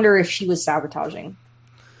kind of wonder if she was sabotaging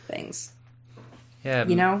things, yeah,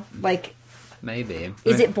 you know? Like, maybe.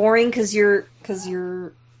 is it boring because you're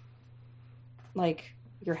like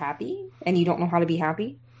you're happy and you don't know how to be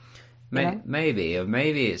happy, you know? Maybe, or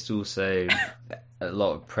maybe it's also a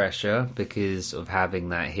lot of pressure because of having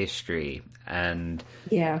that history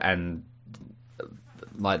Yeah. and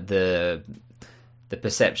like the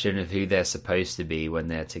perception of who they're supposed to be when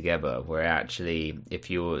they're together. Where actually, if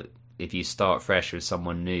you start fresh with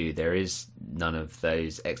someone new, there is none of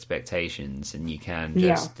those expectations, and you can Yeah.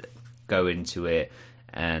 just go into it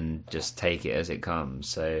and just take it as it comes.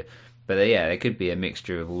 So, but yeah, there could be a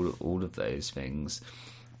mixture of all of those things.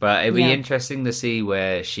 But it'd be Yeah. interesting to see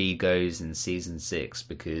where she goes in season 6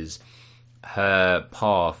 because her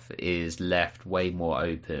path is left way more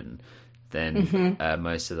open than Hmm.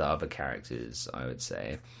 most of the other characters, I would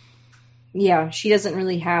say. Yeah, she doesn't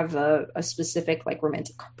really have a specific like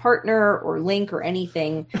romantic partner or link or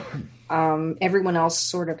anything. Everyone else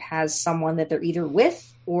sort of has someone that they're either with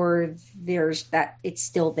or there's that it's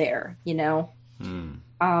still there, you know? Hmm.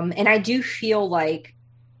 And I do feel like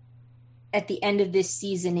at the end of this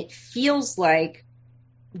season, it feels like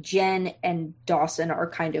Jen and Dawson are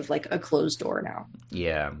kind of like a closed door now.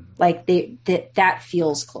 Yeah, Like that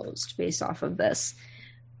feels closed based off of this.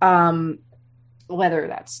 Um, whether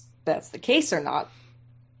that's the case or not,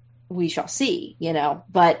 we shall see, you know.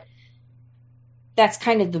 But that's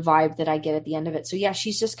kind of the vibe that I get at the end of it. So yeah,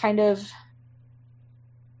 she's just kind of,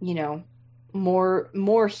 you know,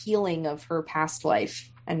 more healing of her past life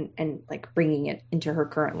and like bringing it into her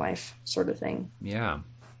current life, sort of thing. yeah,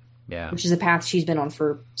 yeah, Which is a path she's been on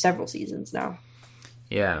for several seasons now.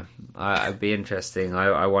 yeah. It'd be interesting.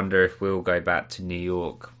 I wonder if we'll go back to New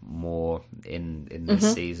York more in this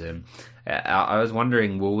Mm-hmm. season. I was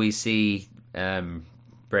wondering, will we see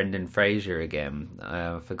Brendan Fraser again?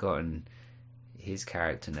 I've forgotten his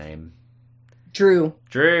character name. Drew.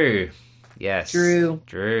 Drew. Yes, Drew.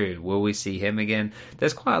 Drew. Will we see him again?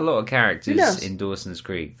 There's quite a lot of Who characters knows? in Dawson's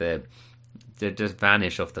Creek that just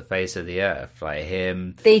vanish off the face of the earth, like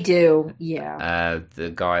him. They do. Yeah. The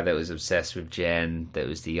guy that was obsessed with Jen, that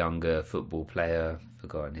was the younger football player,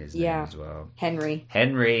 forgotten his name Yeah. as well. Henry.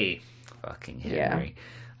 Henry, fucking Yeah. Henry.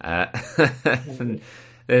 Uh, and Henry.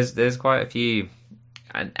 there's quite a few,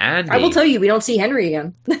 and I will Andy. tell you, we don't see Henry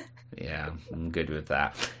again. Yeah, I'm good with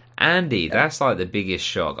that. Andy, that's like the biggest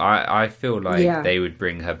shock. I feel like Yeah. they would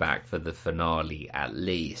bring her back for the finale at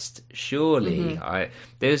least. Surely, Hmm.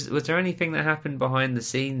 was there anything that happened behind the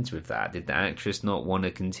scenes with that? Did the actress not want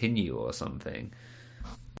to continue or something?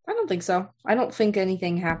 I don't think so. I don't think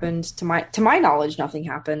anything happened to my knowledge. Nothing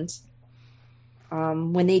happened.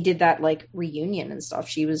 When they did that like reunion and stuff,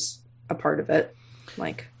 she was a part of it.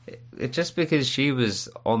 Like It just because she was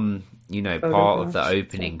on, part of the photographs.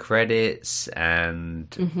 opening credits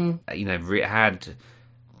and Hmm. had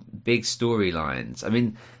big storylines. I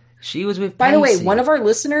mean, she was with By the way, Pacey. one of our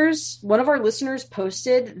listeners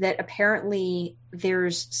posted that apparently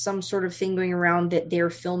there's some sort of thing going around that they're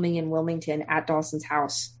filming in Wilmington at Dawson's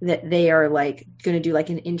house. That they are like going to do like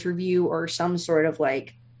an interview or some sort of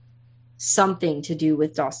like something to do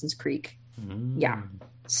with Dawson's Creek. Yeah. Mm.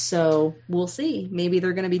 So we'll see. Maybe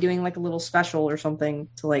they're going to be doing like a little special or something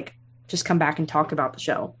to like just come back and talk about the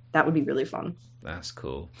show. That would be really fun. That's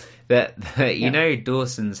cool. That you Yeah. know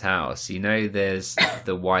Dawson's house. There's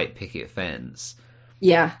the white picket fence.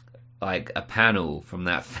 Yeah. Like a panel from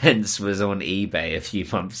that fence was on eBay a few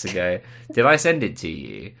months ago. Did I send it to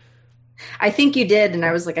you? I think you did. And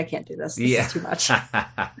I was like, I can't do this. This Yeah. is too much.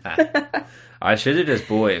 I should have just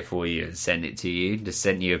bought it for you and sent it to you. Just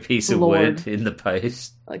sent you a piece of Lord. wood in the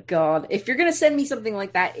post. Oh, God. If you're going to send me something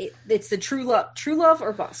like that, it's the true love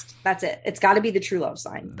or bust. That's it. It's got to be the true love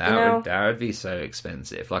sign. That you know? would be so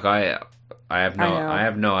expensive. Like I have no I know. I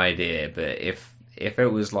have no idea, but if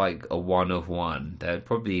it was like a one of one, there'd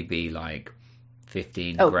probably be like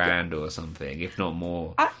 15 Oh, grand or something, if not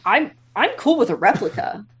more. I'm cool with a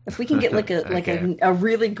replica. If we can get like a Okay. a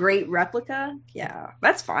really great replica, yeah,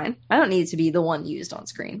 that's fine. I don't need it to be the one used on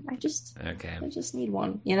screen. Okay, I just need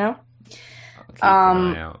one, you know? I'll keep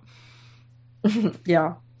an eye out.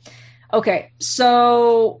 Yeah. Okay.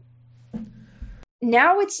 So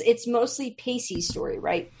now it's mostly Pacey's story,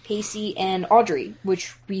 right? Pacey and Audrey,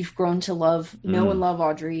 which we've grown to love, know and love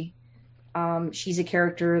Audrey. She's a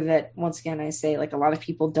character that once again I say like a lot of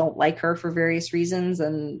people don't like her for various reasons,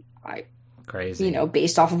 and I Crazy.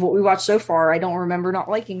 based off of what we watched so far, I don't remember not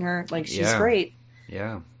liking her. Like she's Yeah. great.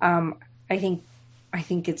 Yeah. I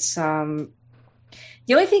think it's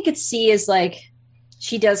the only thing I could see is like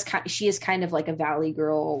she does. She is kind of like a valley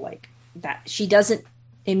girl, like that. She doesn't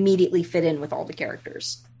immediately fit in with all the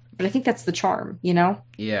characters, but I think that's the charm, you know.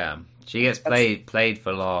 Yeah, she gets That's played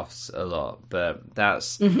for laughs a lot, but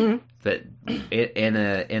that's hmm but in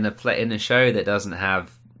a show that doesn't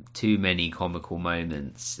have too many comical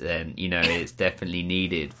moments, then it's definitely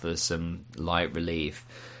needed for some light relief.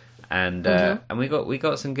 And we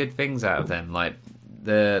got some good things out of them, like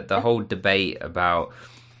the yeah. whole debate about,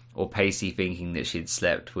 or Pacey thinking that she'd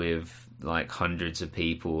slept with like hundreds of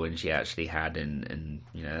people and she actually hadn't, and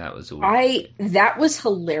that was all. I that was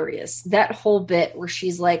hilarious. That whole bit where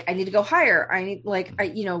she's like, "I need to go higher. I need like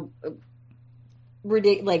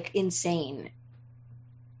ridiculous, like insane,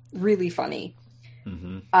 really funny."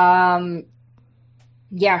 Hmm. Um,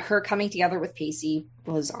 yeah, her coming together with Pacey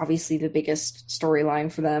was obviously the biggest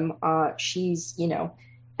storyline for them. She's,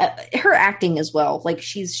 her acting as well. Like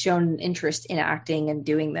she's shown interest in acting and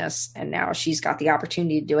doing this, and now she's got the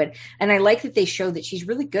opportunity to do it. And I like that they show that she's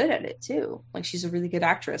really good at it too. Like she's a really good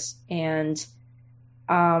actress, and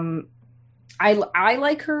um, I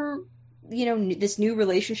like her. This new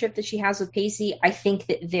relationship that she has with Pacey. I think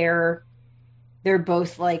that they're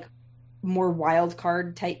both like more wild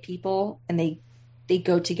card type people, and they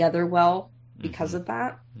go together well because Hmm. of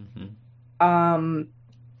that. Hmm. Um,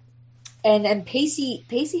 and Pacey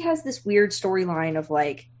has this weird storyline of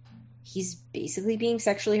like he's basically being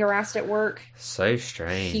sexually harassed at work. So He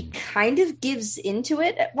strange. kind of gives into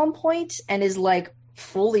it at one point and is like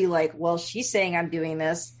fully like, well, she's saying I'm doing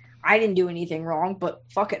this. I didn't do anything wrong, but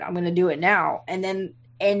fuck it, I'm gonna do it now. And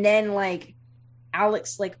then like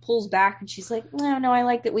Alex like pulls back and she's like, no, I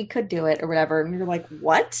like that we could do it or whatever. And you're like,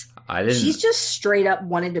 what? I She's didn't. just straight up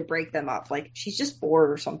wanted to break them up. Like she's just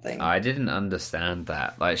bored or something. I didn't understand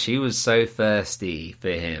that. Like she was so thirsty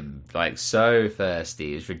for him, like so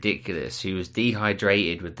thirsty. It was ridiculous. She was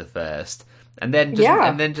dehydrated with the first, Yeah.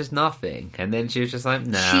 and then just nothing. And then she was just like,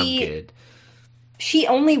 "Nah, I'm She good." she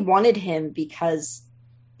only wanted him because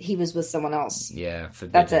he was with someone else. Yeah,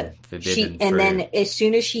 That's it. forbidden And then fruit. as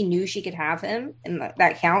soon as she knew she could have him and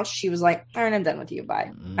that counts, she was like, all right, I'm done with you.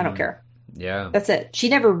 Bye. I don't Mm, care. yeah, That's it. She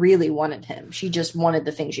never really wanted him. She just wanted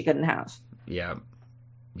the thing she couldn't have. yeah,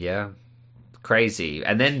 yeah. Crazy.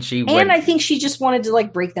 And then she And went. I think she just wanted to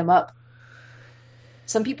like break them up.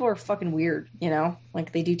 Some people are fucking weird,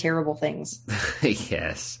 like they do terrible things.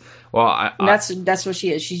 Yes. Well, And that's what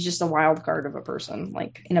she is. She's just a wild card of a person,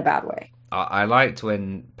 like in a bad way. I liked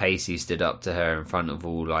when Pacey stood up to her in front of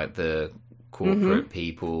all like the Hmm. corporate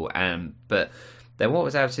people, and but then what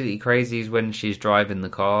was absolutely crazy is when she's driving the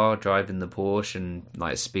car, driving the Porsche, and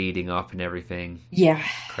like speeding up and everything. Yeah.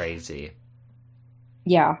 Crazy.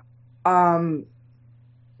 Yeah. Um,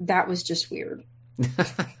 that was just weird.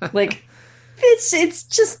 Like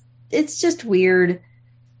it's just weird.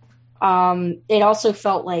 It also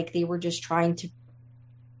felt like they were just trying to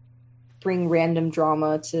bring random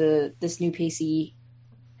drama to this new Pacey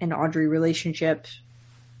and Audrey relationship.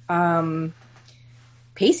 Um,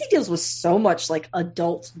 Pacey deals with so much like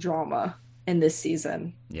adult drama in this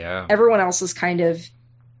season. Yeah. Everyone else is kind of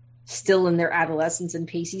still in their adolescence, and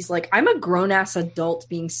Pacey's like, I'm a grown ass adult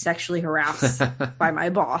being sexually harassed by my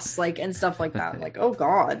boss, like, and stuff like that. I'm like, oh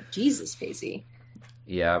God, Jesus, Pacey.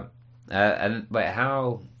 Yeah. And but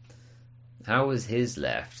how was his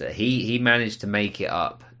left? He managed to make it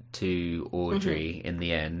up to Hmm. Audrey in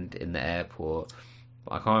the end in the airport.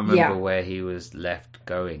 I can't remember Yeah. where he was left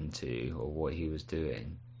going to or what he was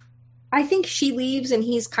doing. I think she leaves and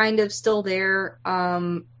he's kind of still there.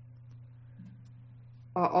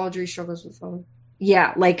 Audrey struggles with phone.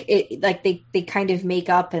 Yeah, like it, like they kind of make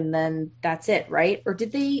up and then that's it, right? Or I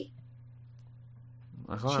did she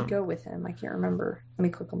can't. go with him? I can't remember. Let me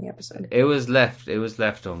click on the episode. It was left. It was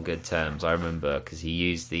left on good terms. I remember because he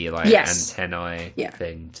used the like Yes. antennae Yeah.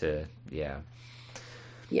 thing to. Yeah.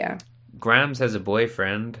 Yeah. Grams has a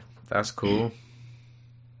boyfriend. That's cool.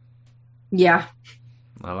 Yeah.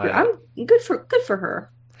 I like that. I'm good for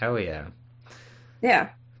her. Hell yeah. Yeah.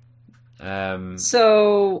 Um.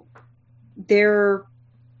 So they're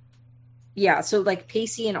yeah, so like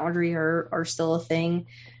Pacey and Audrey are still a thing.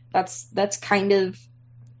 That's kind of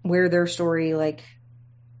where their story like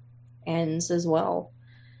ends as well.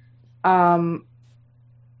 Um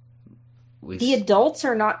We. the adults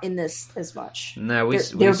are not in this as much. No.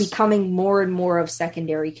 They're becoming more and more of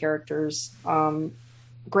secondary characters.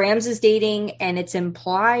 Grams is dating and it's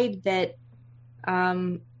implied that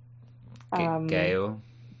um Gail.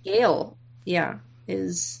 Gail, yeah,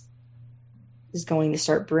 is going to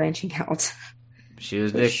start branching out. Which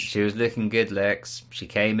She was looking good, Lex. She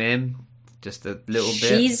came in just a little bit.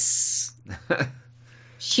 she's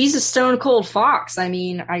she's a stone cold fox. I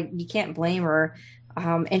mean, I you can't blame her.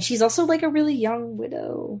 And she's also like a really young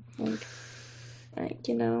widow.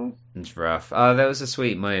 You know. It's rough. Oh, there was a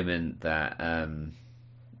sweet moment that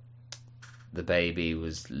the baby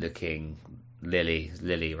was looking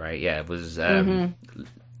Lily, right? Yeah, was Mm-hmm.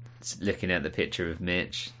 looking at the picture of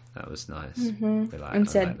Mitch. That was nice. Mm-hmm. And I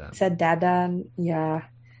like that. said Dada. Yeah.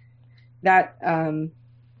 That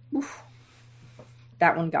oof,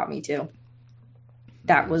 that one got me too.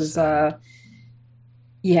 That It was was sad.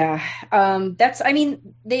 yeah. That's I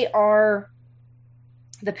mean, the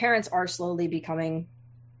parents are slowly becoming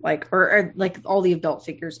or like all the adult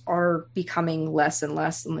figures are becoming less and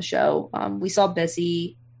less in the show. We saw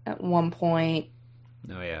Bessie at one point.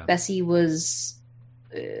 Oh yeah, Bessie was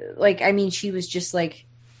I mean, she was just like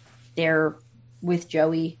there with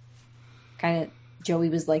Joey. Kind of Joey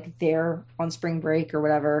was like there on spring break or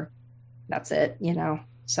whatever. That's it, you know.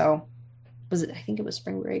 So was it? I think it was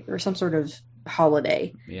spring break or some sort of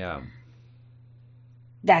holiday. yeah,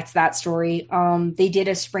 That's that story. They did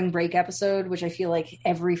a spring break episode, which I feel like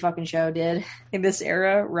every fucking show did in this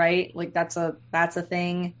era, right? Like that's a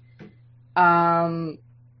thing. Um,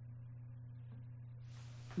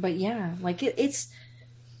 but yeah, like it's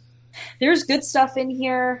there's good stuff in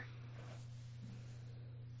here.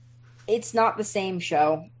 It's not the same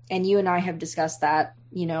show, and you and I have discussed that,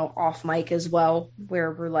 you know, off mic as well,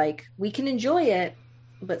 where we're like, we can enjoy it,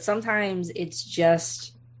 but sometimes it's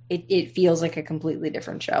just it feels like a completely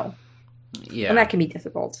different show, and yeah. that can be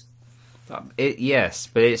difficult. Yes,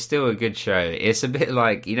 but it's still a good show. It's a bit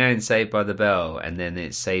like in Saved by the Bell, and then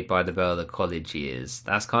it's Saved by the Bell the college years.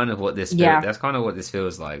 That's kind of what this feel. Yeah, That's kind of what this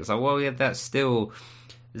feels like. It's like, well, yeah, that's still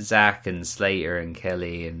Zach and Slater and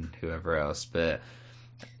Kelly and whoever else, but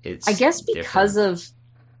I it's guess different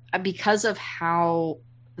because of how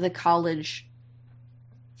the college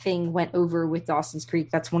thing went over with Dawson's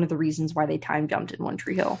Creek. That's one of the reasons why they time jumped in One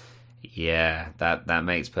Tree Hill. Yeah, that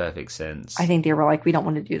makes perfect sense. I think they were like, we don't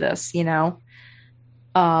want to do this, you know.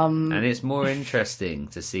 And Um, it's more interesting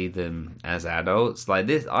to see them as adults. Like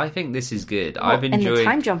this, I think this is good. I've well, and the enjoyed.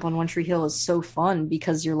 time jump on One Tree Hill is so fun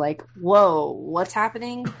because you're like, whoa, what's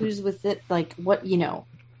happening? Who's with it? Like, what, you know?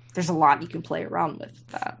 There's a lot you can play around with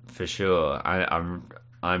that. For sure.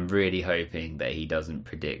 I'm really hoping that he doesn't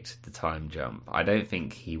predict the time jump. I don't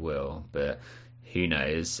think he will, but who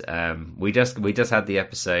knows? We just had the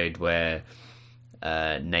episode where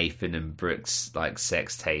Nathan and Brooks like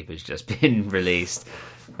sex tape has just been released.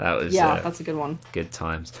 That was Yeah, that's a good one. good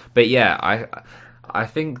times. But yeah, I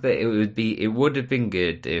think that it would have been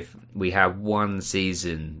good if we had one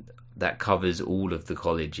season that covers all of the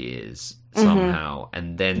college years Mm-hmm. somehow,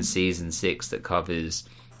 and then season 6 that covers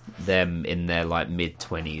them in their like mid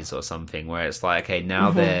 20s or something, where it's like, okay, now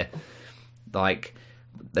Mm-hmm. they're like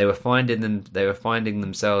they were finding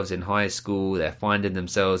themselves in high school, they're finding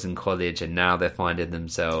themselves in college, and now they're finding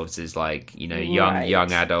themselves as like, young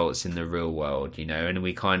Right. adults in the real world, and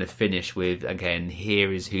we kind of finish with, again,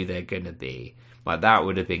 here is who they're gonna be. Like that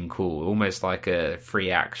would have been cool, almost like a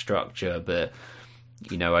 3-act structure, but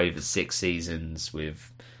over 6 seasons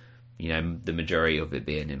with the majority of it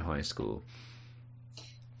being in high school.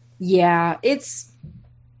 Yeah, it's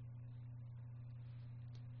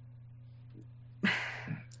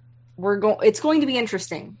going to be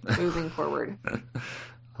interesting moving forward.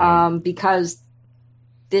 um, Because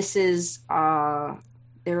this is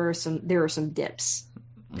there are some dips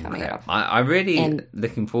coming okay, up. I'm really And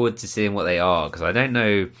looking forward to seeing what they are, because I don't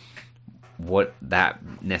know what that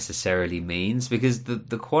necessarily means, because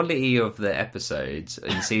the quality of the episodes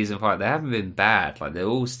in season 5, they haven't been bad. Like they've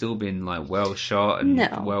all still been like well shot and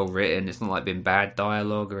no, well written. It's not like been bad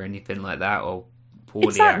dialogue or anything like that, or it's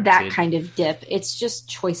poorly not that acted. kind of dip. It's just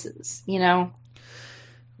choices, you know?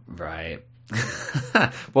 Right.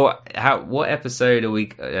 What episode are we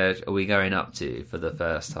going up to for the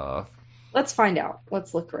first half? Let's find out.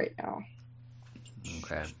 Let's look right now.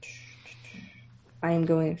 Okay. I am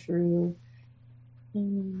going through.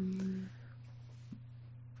 Hmm,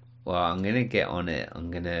 Well, I'm gonna get on it.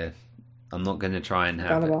 I'm not gonna try and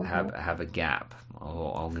forgot about that. have a gap.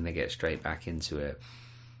 Or I'm gonna get straight back into it.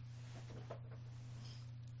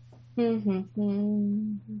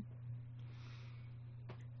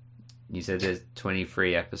 You said there's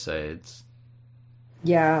 23 episodes.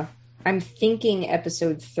 Yeah, I'm thinking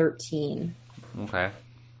episode 13. Okay.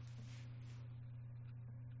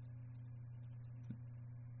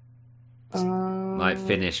 Like Um,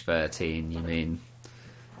 finish 13, you mean?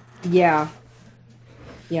 yeah,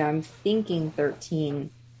 yeah, I'm thinking 13.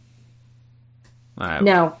 Alright.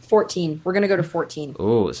 No, 14. We're gonna go to 14.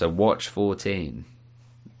 Oh, so watch 14.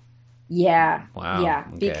 Yeah, Wow. yeah,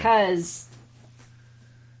 Okay. because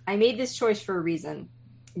I made this choice for a reason.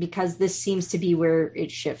 because this seems to be where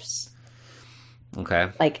it shifts. Okay.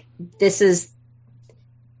 Like this is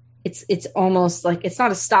it's almost like it's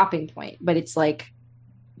not a stopping point, but it's like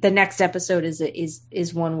the next episode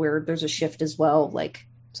is one where there's a shift as well. Like,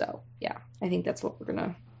 so yeah, I think that's what we're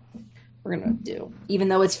gonna do. Even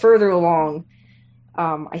though it's further along,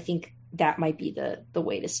 I think that might be the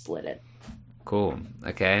way to split it. Cool.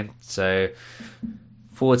 Okay. So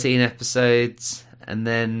 14 episodes, and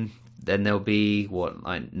then there'll be what,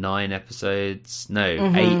 like 9 episodes? No,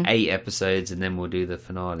 eight episodes, and then we'll do the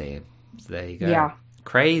finale. So there you go. Yeah.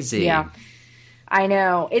 Crazy. Yeah. I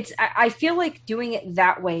know. I feel like doing it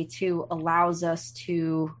that way too allows us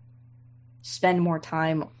to spend more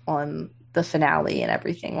time on the finale and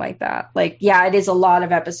everything like that. Like, yeah, it is a lot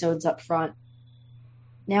of episodes up front.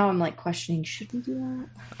 Now I'm like questioning, should we do that?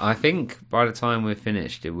 I think by the time we're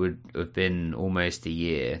finished, it would have been almost a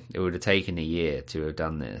year. It would have taken a year to have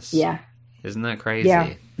done this. Yeah. Isn't that crazy?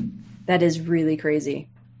 Yeah. That is really crazy.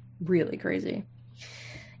 Really crazy.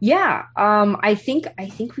 Yeah. I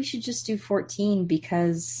think we should just do 14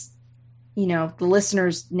 because, you know, the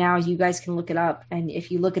listeners, now you guys can look it up. And if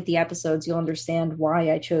you look at the episodes, you'll understand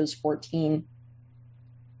why I chose 14.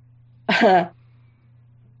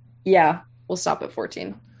 Yeah. We'll stop at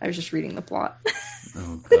 14. I was just reading the plot.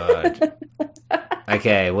 Oh God.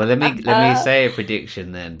 Okay, well let me say a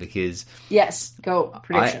prediction then, because yes, go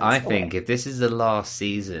predictions. I think if this is the last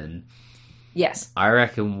season, yes, I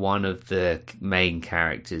reckon one of the main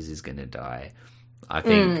characters is going to die. I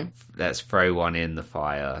think let's throw one in the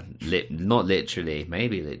fire. Not literally,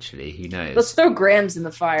 maybe literally. Who knows? Let's throw Grams in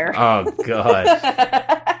the fire. Oh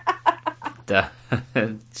God.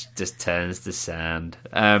 Just turns to sand.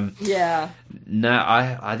 Yeah. No,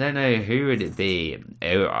 I don't know, who would it be.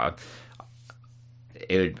 It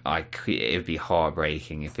would be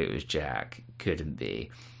heartbreaking if it was Jack. Couldn't be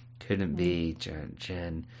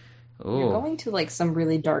Jen. Oh, you're going to like some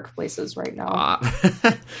really dark places right now.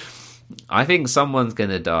 I think someone's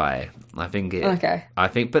gonna die. Okay. I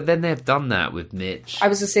think, but then they've done that with Mitch. I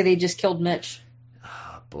was gonna say they just killed Mitch.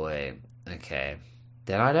 Oh boy. Okay.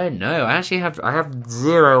 Then I don't know. I have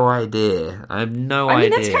zero idea. I have no idea. I mean,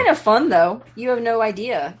 that's kind of fun, though. You have no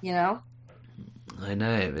idea, you know? I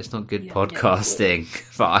know. It's not good podcasting.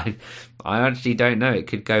 But I actually don't know. It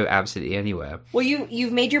could go absolutely anywhere. Well,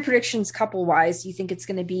 you've made your predictions couple-wise. You think it's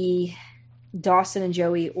going to be Dawson and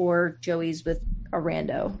Joey, or Joey's with a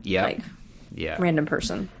rando. Yeah. Like, random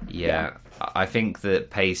person. Yeah. I think that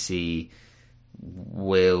Pacey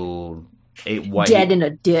will... dead in a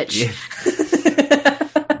ditch. Yeah.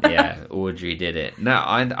 Yeah, Audrey did it. No,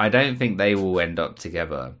 I don't think they will end up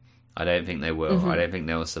together. I don't think they will. I don't think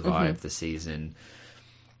they'll survive the season.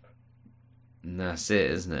 And that's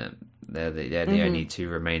it, isn't it? They're the only two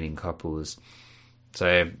remaining couples.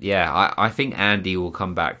 So, yeah, I think Andy will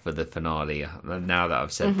come back for the finale. Now that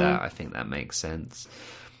I've said that, I think that makes sense.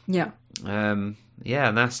 Yeah. Yeah,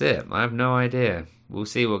 and that's it. I have no idea. We'll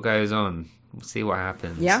see what goes on. We'll see what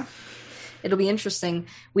happens. Yeah. It'll be interesting.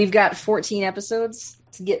 We've got 14 episodes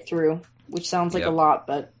to get through, which sounds like a lot,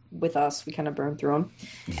 but with us, we kind of burn through them.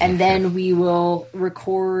 And then we will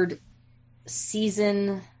record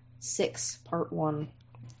season 6, part 1.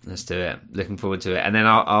 Let's do it. Looking forward to it. And then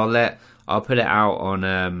I'll put it out on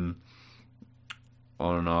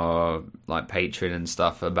our like Patreon and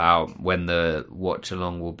stuff about when the watch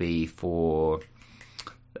along will be for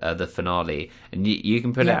the finale, and you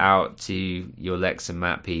can put it out to your Lex and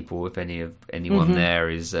Matt people if anyone there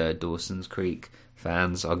is Dawson's Creek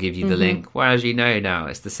fans. I'll give you the link. Well, as you know now,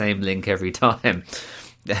 it's the same link every time.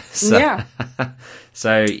 So,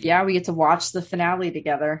 so yeah, we get to watch the finale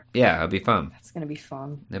together. Yeah, it'll be fun. That's gonna be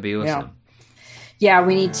fun. It'll be awesome. Yeah,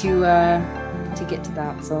 we need to get to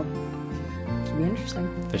that. So it'll be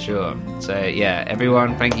interesting for sure. So yeah,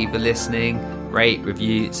 everyone, thank you for listening. Rate,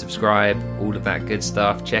 review, subscribe, all of that good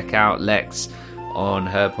stuff. Check out Lex on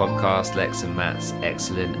her podcast, Lex and Matt's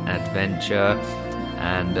Excellent Adventure.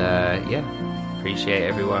 And appreciate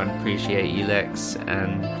everyone. Appreciate you, Lex.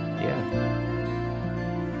 And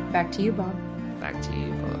back to you, Bob. Back to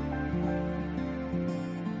you, Bob.